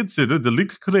not be considered the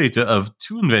lead creator of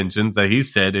two inventions that he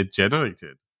said it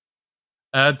generated.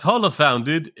 Toller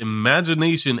founded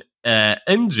Imagination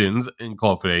Engines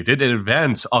Incorporated, an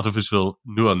advanced artificial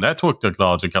neural network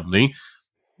technology company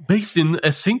based in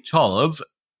St. Charles,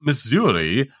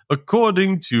 Missouri,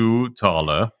 according to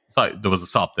Toller. Sorry, there was a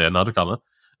stop there, not a comma.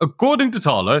 According to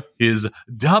Toller, his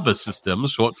DABA system,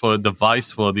 short for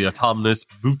Device for the Autonomous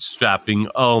Bootstrapping.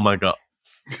 Oh my god.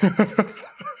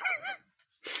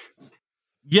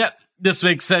 Yep, this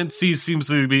makes sense. He seems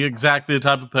to be exactly the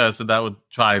type of person that would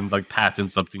try and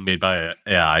patent something made by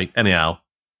AI. Anyhow.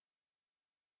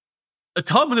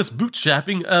 Autonomous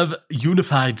bootstrapping of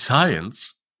unified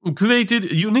science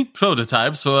created unique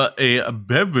prototypes for a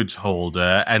beverage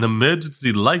holder and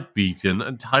emergency light beacon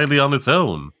entirely on its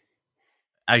own.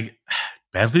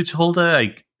 Beverage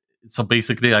holder? So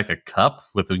basically a cup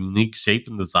with a unique shape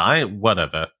and design?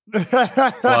 Whatever.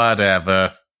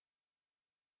 Whatever.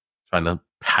 Trying to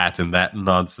patent that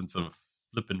nonsense of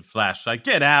flipping flashlight.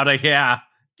 Get out of here!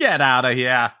 Get out of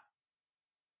here!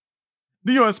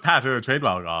 The U.S. Patent and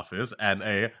Trademark Office and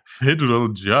a federal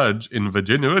judge in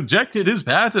Virginia rejected his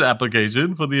patent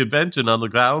application for the invention on the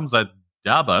grounds that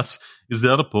Dabas is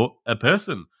not a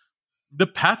person. The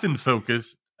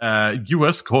patent-focused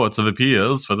U.S. Courts of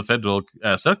Appeals for the Federal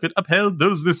Circuit upheld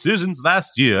those decisions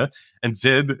last year and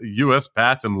said U.S.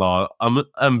 patent law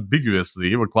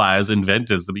ambiguously requires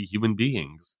inventors to be human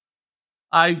beings.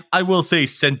 I will say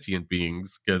sentient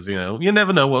beings, because, you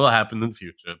never know what will happen in the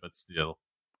future, but still.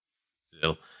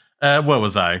 Where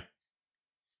was I?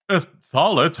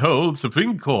 Thaler told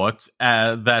Supreme Court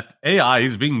that AI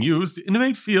is being used to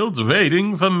innovate fields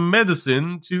ranging from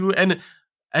medicine to... And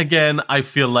again, I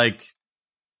feel like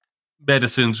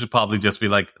medicine should probably just be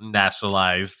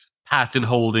nationalized. Patent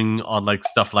holding on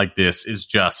stuff like this is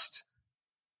just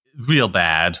real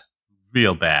bad.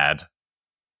 Real bad.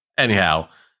 Anyhow.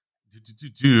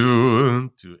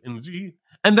 To energy.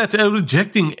 And that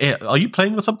rejecting... Are you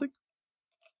playing with something?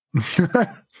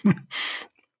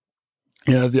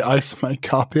 Yeah, the ice mic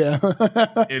cup, yeah.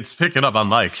 It's picking up on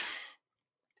mic.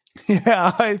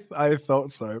 Yeah, I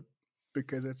thought so.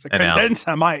 Because it's a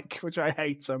condenser mic, which I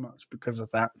hate so much because of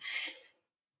that.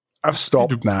 I've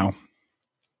stopped now.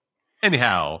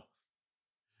 Anyhow,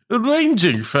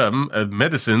 ranging from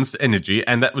medicines to energy,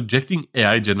 and that rejecting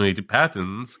AI-generated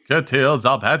patents curtails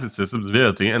our patent system's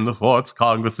ability and thwarts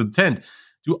Congress' intent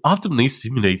to optimally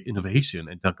stimulate innovation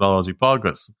and technology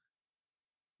progress.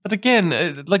 But again,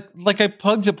 like I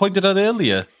pointed out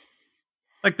earlier,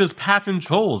 there's patent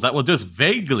trolls that will just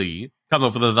vaguely come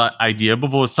up with an idea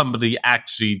before somebody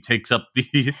actually takes up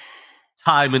the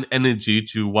time and energy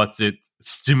to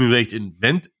stimulate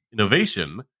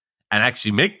innovation and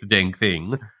actually make the dang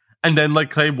thing, and then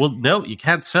claim, well, no, you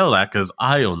can't sell that because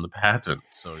I own the patent,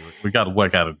 so we got to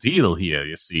work out a deal here,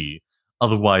 you see,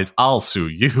 otherwise I'll sue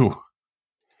you.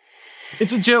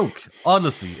 It's a joke.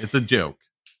 Honestly, it's a joke.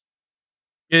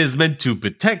 It is meant to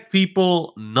protect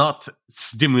people, not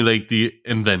stimulate the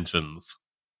inventions.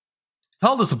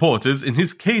 Thaler supporters in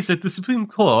his case at the Supreme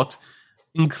Court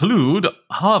include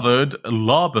Harvard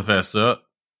law professor...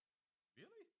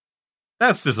 Really?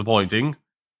 That's disappointing.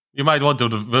 You might want to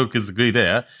revoke his degree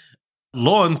there.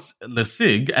 Lawrence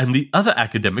Lessig and the other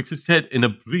academics who said in a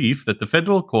brief that the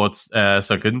federal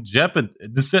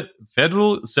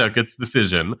federal circuit's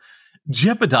decision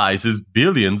jeopardizes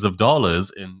billions of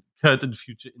dollars in current and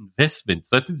future investment,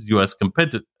 threatens U.S.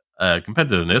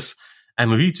 competitiveness,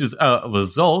 and reaches a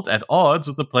result at odds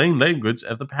with the plain language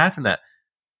of the Patent Act.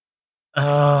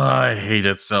 I hate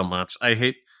it so much.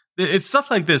 It's stuff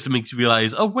like this that makes you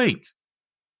realize, oh, wait.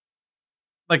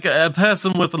 A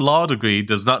person with a law degree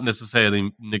does not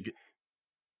necessarily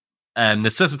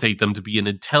necessitate them to be an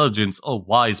intelligent or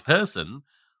wise person.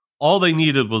 All they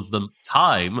needed was the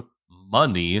time,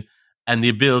 money, and the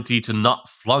ability to not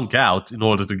flunk out in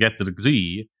order to get the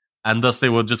degree, and thus they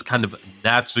will just kind of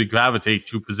naturally gravitate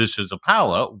to positions of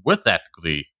power with that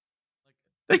degree.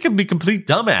 They can be complete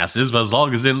dumbasses, but as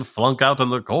long as they didn't flunk out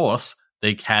on the course,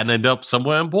 they can end up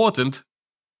somewhere important.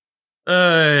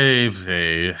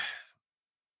 Thaler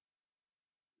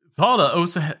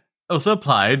also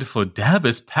applied for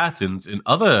DABIS patents in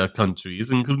other countries,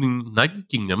 including United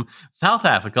Kingdom, South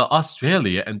Africa,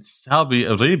 Australia, and Saudi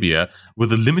Arabia,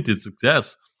 with limited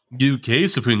success. UK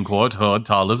Supreme Court heard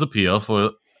Thaler's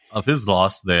appeal of his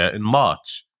loss there in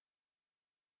March.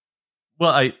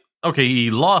 Well,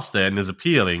 he lost there and is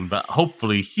appealing, but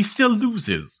hopefully he still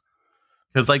loses.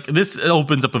 Because, this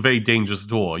opens up a very dangerous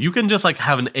door. You can just,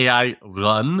 have an AI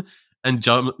run and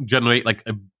generate, 1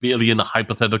 billion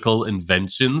hypothetical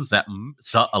inventions that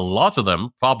a lot of them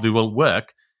probably won't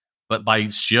work. But by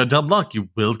sheer dumb luck, you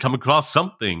will come across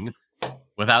something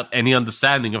without any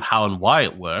understanding of how and why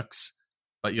it works.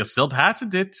 But you'll still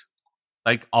patent it.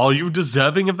 Are you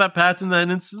deserving of that patent in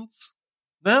that instance?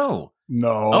 No.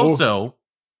 Also,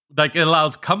 it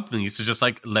allows companies to just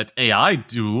let AI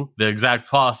do the exact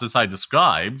process I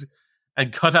described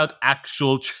and cut out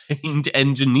actual trained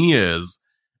engineers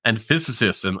and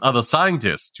physicists and other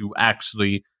scientists to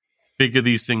actually figure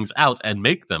these things out and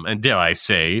make them. And dare I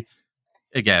say,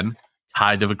 again,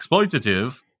 kind of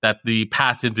exploitative that the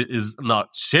patent is not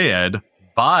shared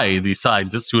by the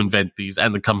scientists who invent these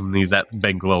and the companies that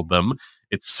bankroll them.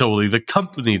 It's solely the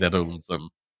company that owns them.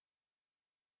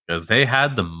 Because they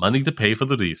had the money to pay for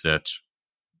the research.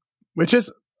 Which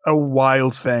is a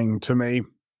wild thing to me.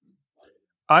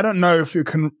 I don't know if you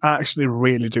can actually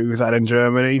really do that in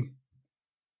Germany.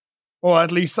 Or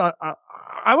at least I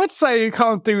would say you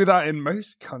can't do that in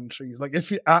most countries.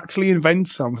 If you actually invent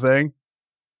something,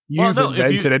 you've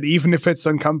invented it. Even if it's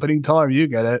on company time, you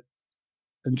get it.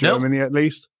 In Germany, at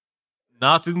least.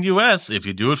 Not in the US. If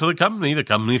you do it for the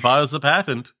company files the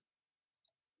patent.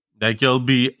 You'll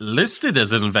be listed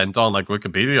as an inventor on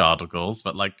Wikipedia articles,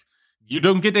 but you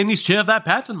don't get any share of that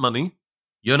patent money.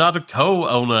 You're not a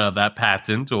co-owner of that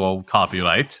patent or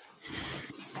copyright.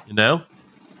 You know?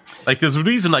 There's a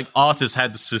reason artists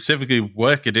had to specifically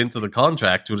work it into the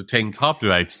contract to retain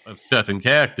copyrights of certain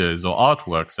characters or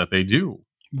artworks that they do.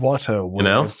 What a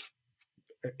weird,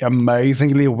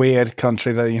 amazingly weird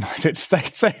country the United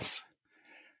States is.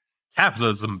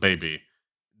 Capitalism, baby.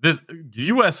 The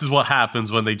US is what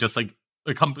happens when they just a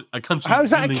country. How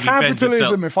is that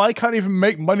capitalism if I can't even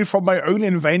make money from my own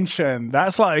invention?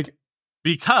 That's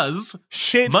because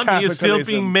shit. Money capitalism. Is still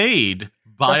being made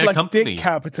by a company. Dick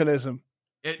capitalism.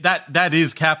 That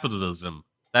is capitalism.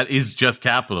 That is just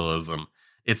capitalism.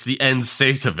 It's the end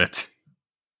state of it.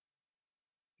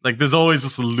 There's always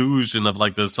this illusion of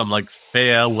there's some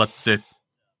fair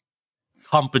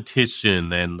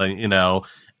competition and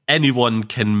anyone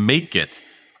can make it.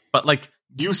 But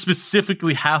you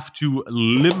specifically have to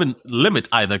limit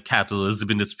either capitalism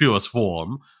in its purest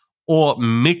form or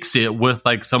mix it with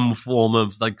some form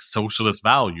of socialist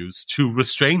values to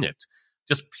restrain it.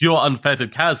 Just pure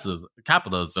unfettered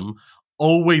capitalism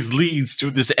always leads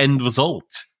to this end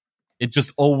result. It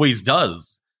just always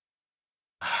does.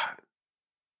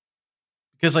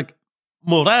 Because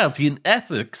morality and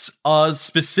ethics are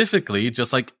specifically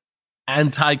just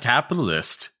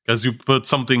anti-capitalist. Because you put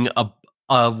something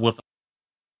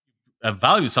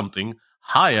value something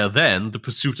higher than the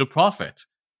pursuit of profit.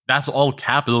 That's all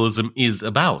capitalism is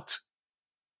about.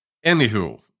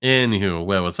 Anywho,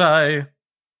 where was I?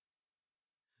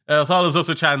 Thaler's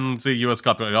also challenged the U.S.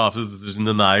 Copyright Office's decision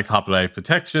to deny copyright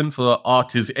protection for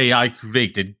art his AI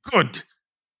created. Good.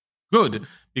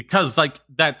 Because,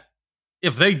 that,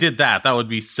 if they did that, that would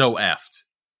be so effed.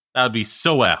 That would be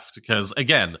so effed. Because,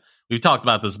 again, we've talked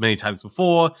about this many times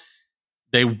before.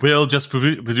 They will just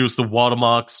produce the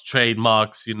watermarks,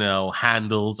 trademarks,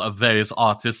 handles of various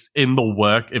artists in the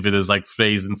work if it is,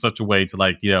 phrased in such a way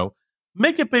to,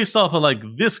 make it based off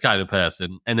of this kind of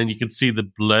person, and then you can see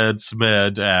the blurred,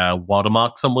 smeared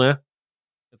watermark somewhere.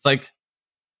 It's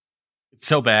it's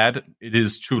so bad. It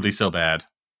is truly so bad.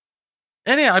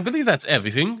 And yeah, I believe that's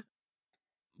everything.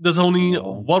 There's only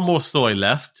one more story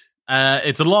left.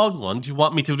 It's a long one. Do you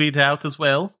want me to read it out as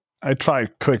well? I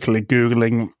tried quickly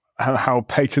Googling how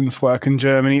patents work in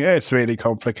Germany. It's really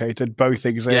complicated. Both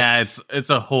exist. Yeah, it's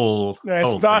a whole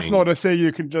that's thing. Not a thing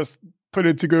you can just put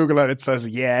into Google and it says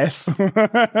yes.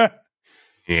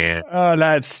 Yeah.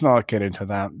 Let's not get into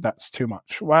that. That's too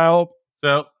much. Well,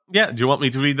 so yeah, do you want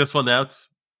me to read this one out?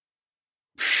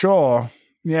 Sure.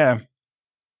 Yeah.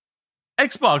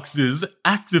 Xbox's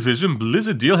Activision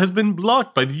Blizzard deal has been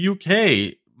blocked by the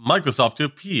UK Microsoft to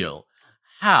appeal.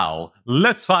 How?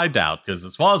 Let's find out, because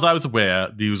as far as I was aware,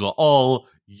 these were all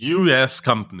US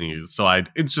companies, so I'm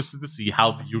interested to see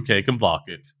how the UK can block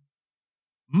it.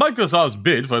 Microsoft's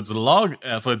bid for its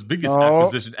biggest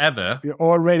acquisition ever. You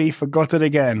already forgot it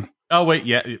again. Oh, wait,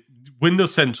 yeah.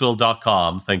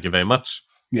 WindowsCentral.com. Thank you very much.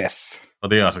 Yes. for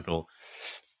the article.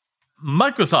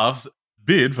 Microsoft's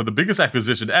bid for the biggest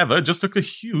acquisition ever just took a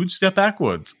huge step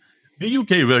backwards. The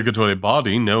UK regulatory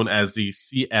body, known as the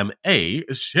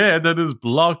CMA, shared that it has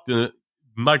blocked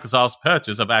Microsoft's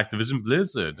purchase of Activision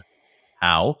Blizzard.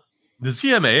 How? The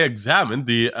CMA examined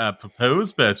the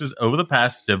proposed purchase over the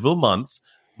past several months,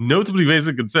 notably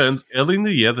raising concerns early in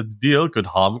the year that the deal could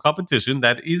harm competition.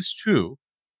 That is true.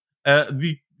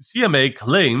 The CMA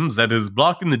claims that it is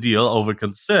blocking the deal over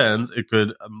concerns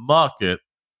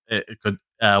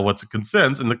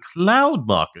concerns in the cloud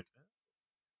market.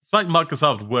 Despite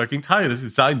Microsoft working tirelessly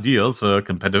to sign deals for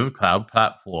competitive cloud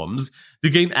platforms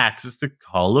to gain access to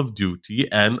Call of Duty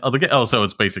and other games. Oh, so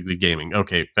it's basically gaming.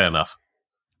 Okay, fair enough.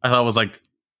 I thought it was like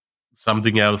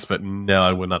something else, but no,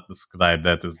 I would not describe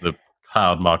that as the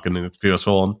cloud market in its purest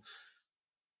form.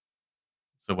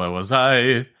 So where was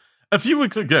I? A few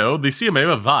weeks ago, the CMA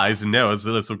revised and narrowed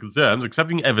the list of concerns,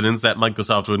 accepting evidence that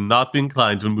Microsoft would not be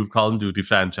inclined to remove Call of Duty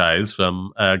franchise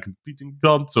from competing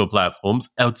console platforms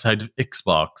outside of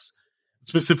Xbox,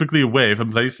 specifically away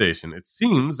from PlayStation. It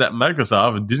seems that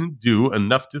Microsoft didn't do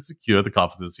enough to secure the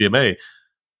confidence of the CMA.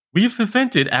 We have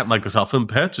prevented at Microsoft from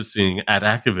purchasing at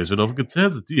Activision over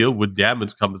concerns the deal would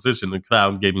damage competition in the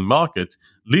cloud gaming market,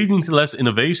 leading to less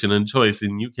innovation and choice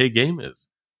in UK gamers.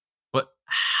 But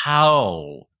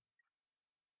how?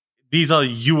 These are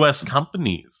US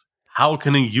companies. How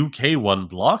can a UK one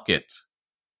block it?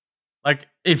 Like,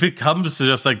 if it comes to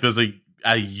just like there's a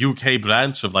UK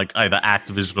branch of like either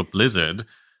Activision or Blizzard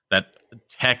that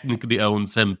technically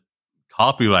owns some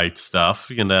copyright stuff,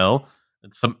 you know,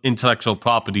 some intellectual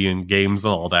property in games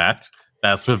and all that,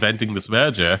 that's preventing this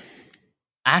merger,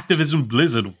 Activision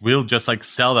Blizzard will just like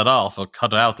sell that off or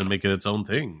cut it out and make it its own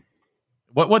thing.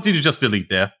 What did you just delete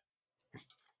there?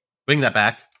 Bring that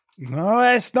back. No,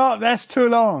 it's not. That's too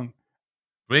long.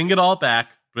 Bring it all back.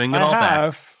 Bring it all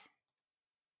back.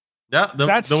 Yeah,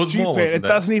 that's there was stupid. more. It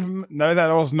doesn't even. No,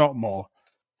 that was not more.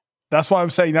 That's why I'm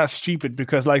saying that's stupid,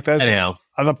 because like there's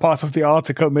other parts of the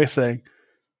article missing.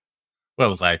 Where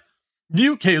was I? The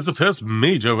UK is the first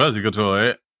major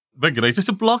regulator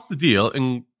to block the deal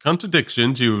in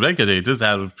contradiction to regulators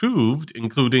that have approved,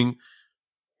 including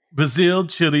Brazil,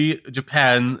 Chile,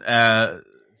 Japan,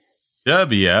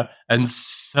 Serbia, and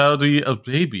Saudi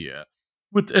Arabia,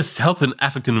 with South and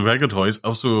African regulators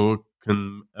also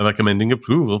recommending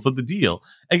approval for the deal.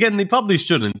 Again, they probably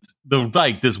shouldn't. They're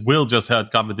right, this will just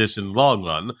hurt competition in the long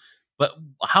run. But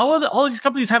how are all these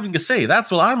companies having a say?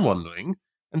 That's what I'm wondering.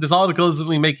 And this article isn't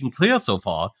really making clear so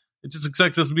far. It just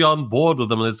expects us to be on board with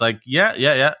them. And it's like,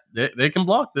 yeah, they can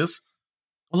block this.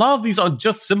 A lot of these are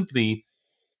just simply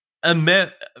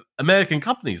American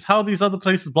companies. How are these other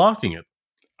places blocking it?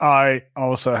 I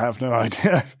also have no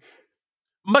idea.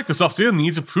 Microsoft still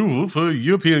needs approval for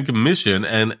European Commission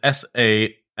and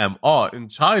SAMR in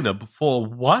China before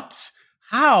what?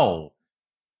 How?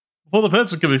 Before the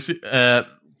purchase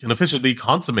can officially be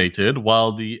consummated,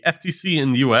 while the FTC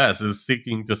in the US is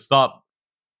seeking to stop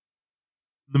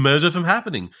the merger from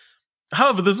happening.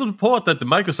 However, there's a report that the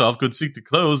Microsoft could seek to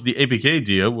close the APK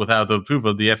deal without the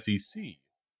approval of the FTC.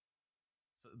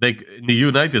 In the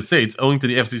United States, owing to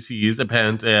the FTC's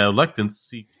apparent reluctance to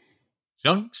seek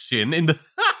junction in the...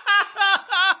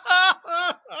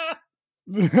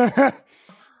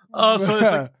 Oh, so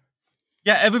it's like...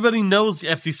 Yeah, everybody knows the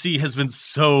FTC has been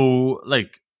so,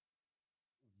 like,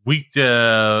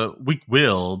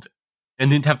 weak-willed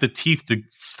and didn't have the teeth to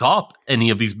stop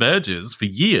any of these mergers for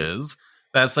years.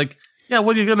 That's like, yeah,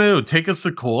 what are you going to do? Take us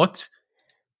to court?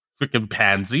 Freaking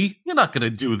pansy. You're not going to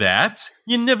do that.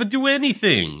 You never do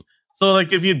anything. So,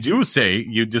 like, if you do say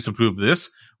you disapprove this,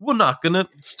 we're not going to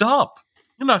stop.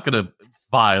 You're not going to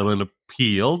file an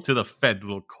appeal to the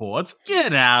federal courts.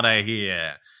 Get out of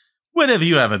here. When have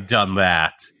you ever done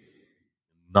that?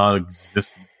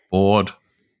 Non-existent board.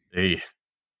 Hey.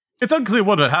 It's unclear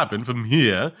what would happen from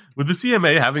here, with the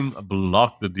CMA having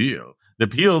blocked the deal. The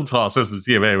appeal process of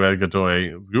the CMA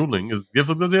regulatory ruling is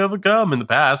difficult to overcome. In the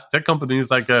past, tech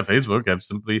companies like Facebook have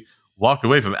simply walked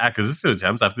away from acquisition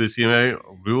attempts after the CMA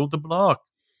ruled to block.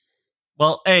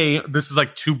 Well, A, this is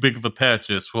like too big of a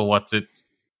purchase for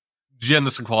je ne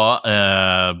sais quoi,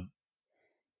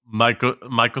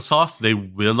 Microsoft. They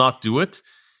will not do it.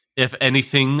 If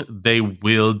anything, they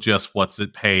will just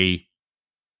pay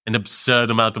an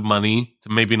absurd amount of money to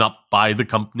maybe not buy the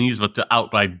companies, but to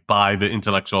outright buy the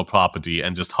intellectual property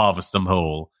and just harvest them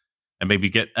whole, and maybe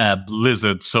get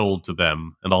Blizzard sold to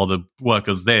them and all the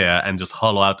workers there, and just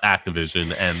hollow out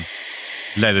Activision and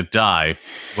let it die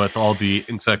with all the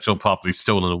intellectual property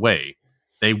stolen away.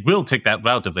 They will take that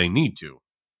route if they need to,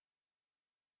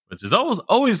 which is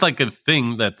always like a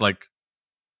thing that like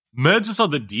mergers are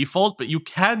the default, but you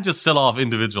can just sell off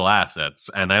individual assets,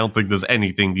 and I don't think there's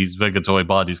anything these regulatory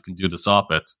bodies can do to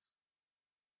stop it.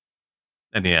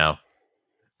 Anyhow,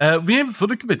 we have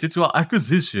fully committed to our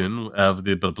acquisition of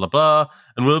the blah blah blah,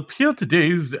 and will appeal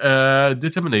today's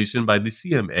determination by the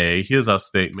CMA. Here's our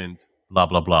statement, blah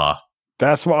blah blah.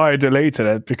 That's why I deleted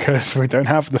it, because we don't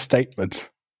have the statement.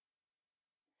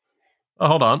 Oh,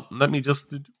 hold on, let me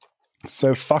just...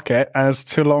 So fuck it, as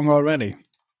too long already.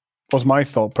 Was my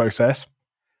thought process.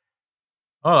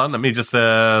 Hold on, let me just...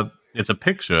 it's a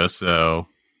picture, so...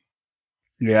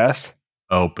 Yes.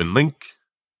 Open link.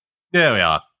 There we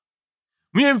are.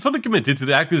 We are fully committed to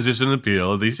the acquisition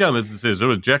appeal. The CMA's decision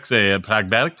rejects a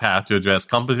pragmatic path to address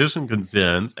competition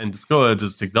concerns and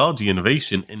discourages technology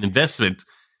innovation and investment.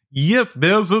 Yep,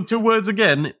 those are two words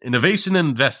again. Innovation and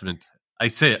investment. I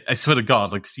swear to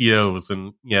God, like CEOs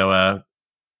and,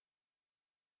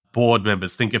 board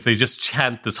members think if they just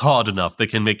chant this hard enough, they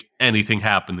can make anything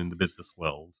happen in the business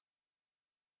world.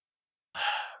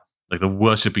 Like they're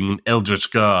worshipping an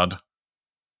eldritch god.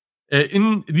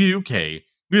 In the UK,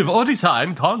 we have already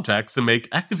signed contracts to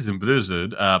make Activision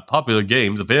Blizzard popular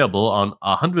games available on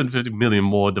 150 million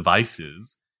more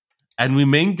devices, and we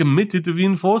remain committed to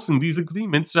reinforcing these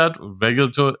agreements through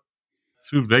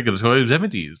regulatory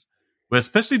remedies. We're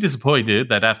especially disappointed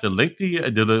that after lengthy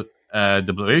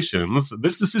deliberations,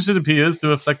 this decision appears to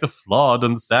reflect a flawed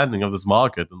understanding of this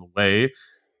market and the way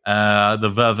the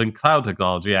Valve and cloud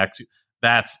technology actually...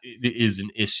 That is an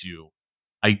issue.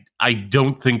 I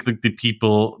don't think that the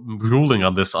people ruling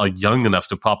on this are young enough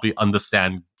to properly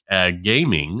understand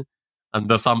gaming, and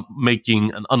thus I'm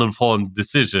making an uninformed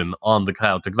decision on the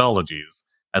cloud technologies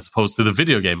as opposed to the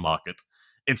video game market.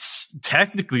 It's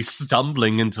technically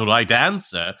stumbling into the right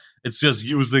answer. It's just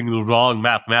using the wrong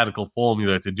mathematical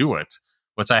formula to do it,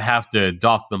 which I have to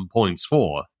dock them points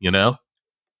for,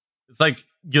 It's like,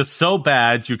 you're so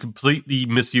bad you completely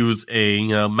misuse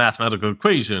a mathematical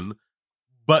equation,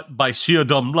 but by sheer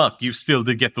dumb luck, you still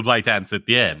did get the right answer at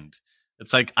the end.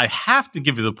 It's like, I have to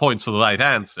give you the points for the right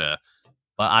answer,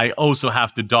 but I also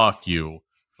have to dock you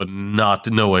for not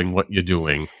knowing what you're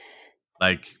doing.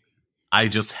 Like, I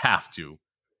just have to.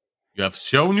 You have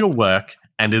shown your work,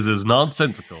 and it is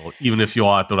nonsensical, even if you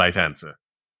are at the right answer.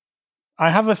 I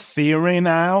have a theory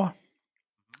now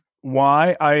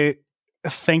why I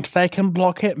think they can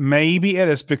block it. Maybe it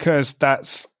is because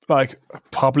that's like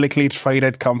publicly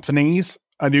traded companies,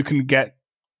 and you can get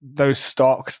those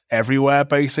stocks everywhere,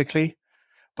 basically.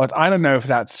 But I don't know if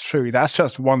that's true. That's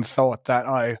just one thought that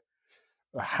I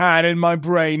had in my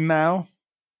brain now.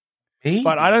 Maybe.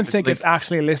 But I don't think it's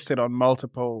actually listed on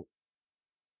multiple...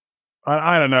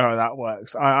 I don't know how that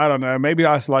works. I don't know. Maybe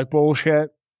that's like bullshit.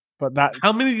 But that...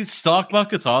 How many stock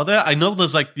markets are there? I know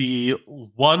there's like the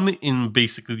one in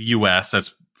basically the US that's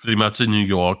pretty much in New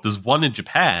York. There's one in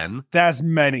Japan. There's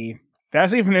many.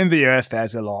 There's even in the US,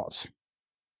 there's a lot.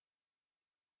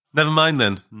 Never mind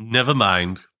then. Never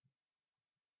mind.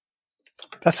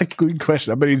 That's a good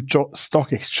question. How many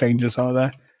stock exchanges are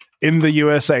there in the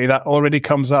USA? That already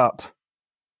comes up.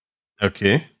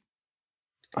 Okay.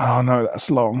 Oh no, that's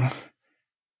long.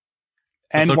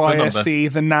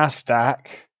 NYSE, the NASDAQ,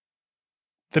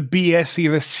 the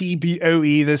BSE, the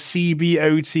CBOE, the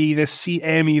CBOT, the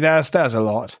CME. There's a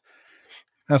lot.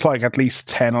 That's like at least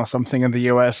 10 or something in the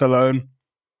US alone.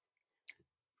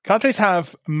 Countries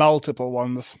have multiple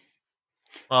ones.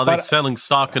 Are they selling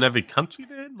stock in every country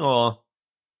then? Or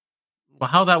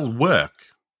how that would work?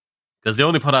 Because they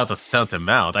only put out a certain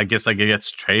amount. I guess like it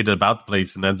gets traded about the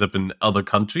place and ends up in other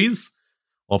countries.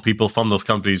 Or people from those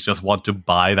countries just want to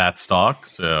buy that stock,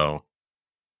 so...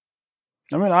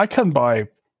 I mean, I can buy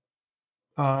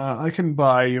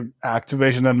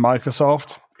Activision and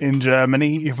Microsoft in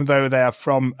Germany, even though they are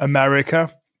from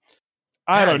America.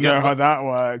 I don't know how that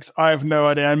works. I have no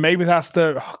idea. And maybe that's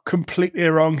the completely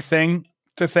wrong thing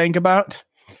to think about.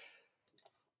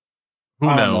 Who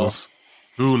knows?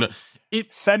 Who knows?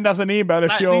 Send us an email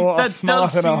if you're smart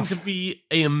enough. That does seem to be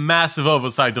a massive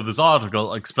oversight of this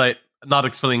article, not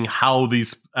explaining how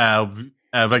these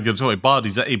regulatory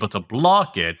bodies are able to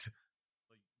block it.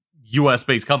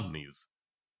 US-based companies.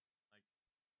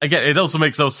 Again, it also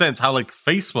makes no sense how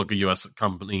Facebook, a US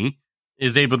company,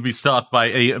 is able to be stopped by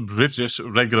a British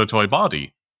regulatory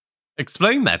body.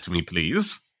 Explain that to me,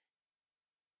 please.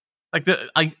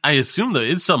 I assume there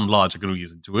is some logical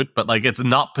reason to it, but it's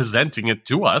not presenting it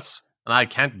to us, and I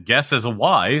can't guess as to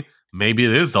why. Maybe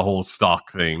it is the whole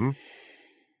stock thing.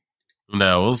 Who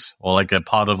knows? Or a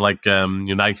part of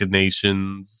United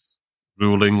Nations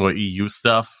ruling or EU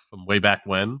stuff from way back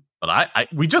when. But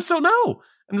we just don't know.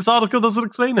 And this article doesn't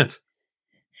explain it.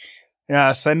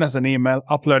 Yeah, send us an email,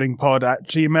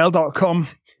 uploadingpod@gmail.com.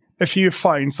 If you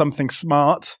find something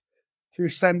smart to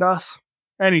send us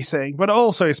anything, but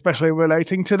also especially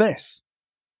relating to this.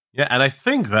 Yeah, and I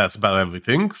think that's about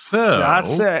everything. So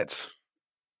That's it.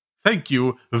 thank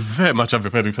you very much,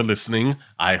 everybody, for listening.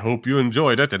 I hope you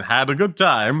enjoyed it and had a good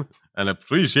time and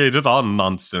appreciated our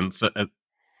nonsense.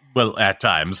 Well, at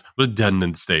times,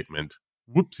 redundant statement.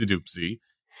 Whoopsie doopsie.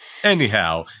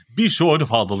 Anyhow, be sure to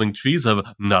follow the link trees of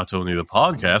not only the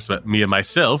podcast, but me and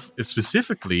myself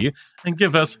specifically, and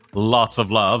give us lots of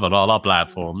love on all our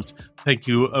platforms. Thank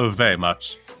you very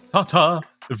much. Ta-ta,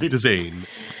 Wiedersehen.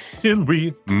 Till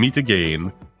we meet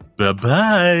again.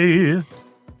 Bye-bye.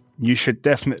 You should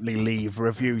definitely leave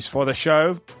reviews for the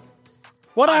show.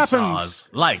 What happens? Stars,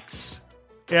 likes,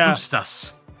 Yeah, boost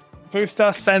us. boost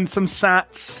us, send some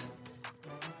sats.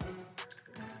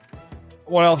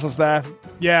 What else is there?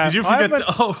 Yeah. Did you I forget?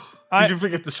 haven't- Did you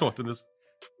forget the shorten this?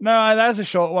 No, that's a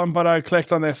short one, but I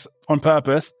clicked on this on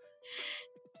purpose.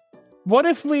 What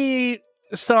if we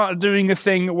start doing a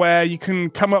thing where you can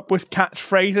come up with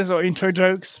catchphrases or intro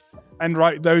jokes and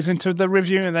write those into the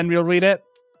review, and then we'll read it?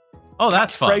 Oh,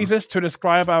 that's fun. Phrases to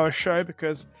describe our show,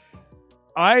 because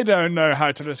I don't know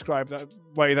how to describe the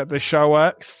way that the show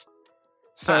works.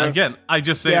 So Again, I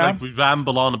just say Yeah. like we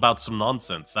ramble on about some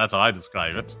nonsense. That's how I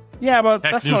describe it. yeah, but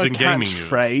tech that's news not a and gaming news.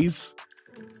 catchphrase.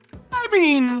 I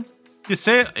mean, you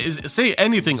say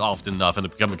anything often enough and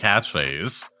it becomes a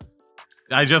catchphrase.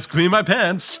 I just cream my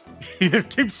pants. You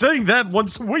keep saying that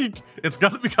once a week. It's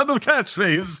got to become a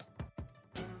catchphrase.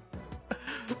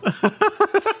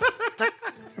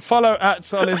 Follow at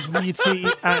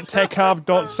SolisVT at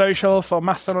techhub.social for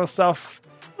Mastodon stuff.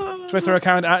 Twitter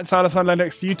account at Silas on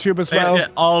Linux, YouTube as well. Yeah,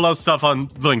 all our stuff on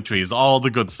Linktrees, all the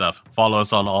good stuff. Follow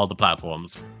us on all the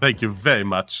platforms. Thank you very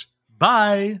much.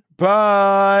 Bye.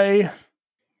 Bye.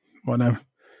 What a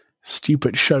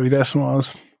stupid show this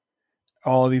was.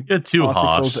 All the You're too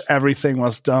articles, harsh. everything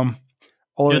was dumb.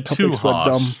 All You're the too topics were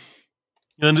harsh.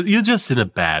 dumb. You're just in a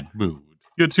bad mood.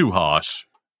 You're too harsh.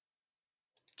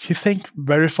 Do you think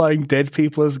verifying dead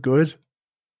people is good?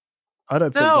 I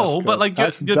don't think that's No, good. but like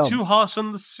That's you're dumb. too harsh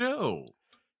on the show.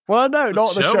 Well, no,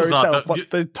 not the show show's not itself, dumb. but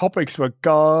the topics were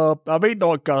I mean,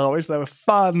 not garbage. They were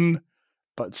fun,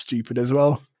 but stupid as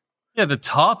well. Yeah, the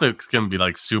topics can be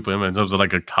like super in terms of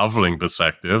like a covering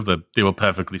perspective that they were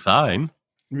perfectly fine.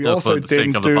 We for also the sake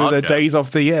didn't of the do the podcast. days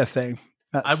of the year thing.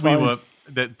 That's We fine. were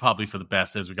that probably for the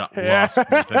best as we got Yeah. lost in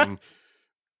the thing.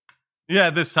 Yeah,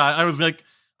 this time I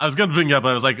was gonna bring it up, but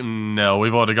I was like, no,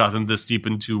 we've already gotten this deep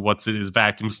into what's in his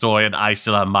vacuum story, and I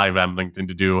still have my rambling thing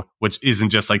to do, which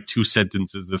isn't just like 2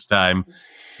 sentences this time.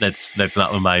 Let's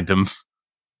not remind him.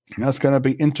 That's going to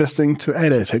be interesting to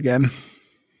edit again.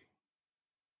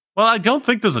 Well, I don't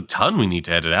think there's a ton we need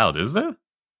to edit out, is there?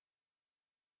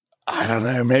 I don't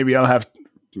know. Maybe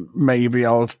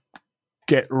I'll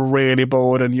get really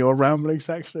bored in your rambling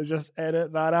section and just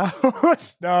edit that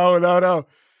out. No.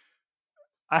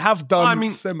 I have done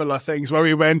similar things where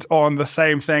we went on the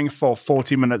same thing for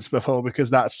 40 minutes before, because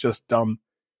that's just dumb.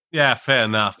 Yeah, fair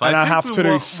enough. And I think have we to do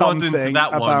won't something into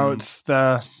that one about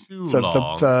too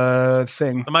long. the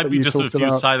thing. There might that be you just a talked few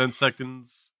about. silent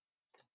seconds.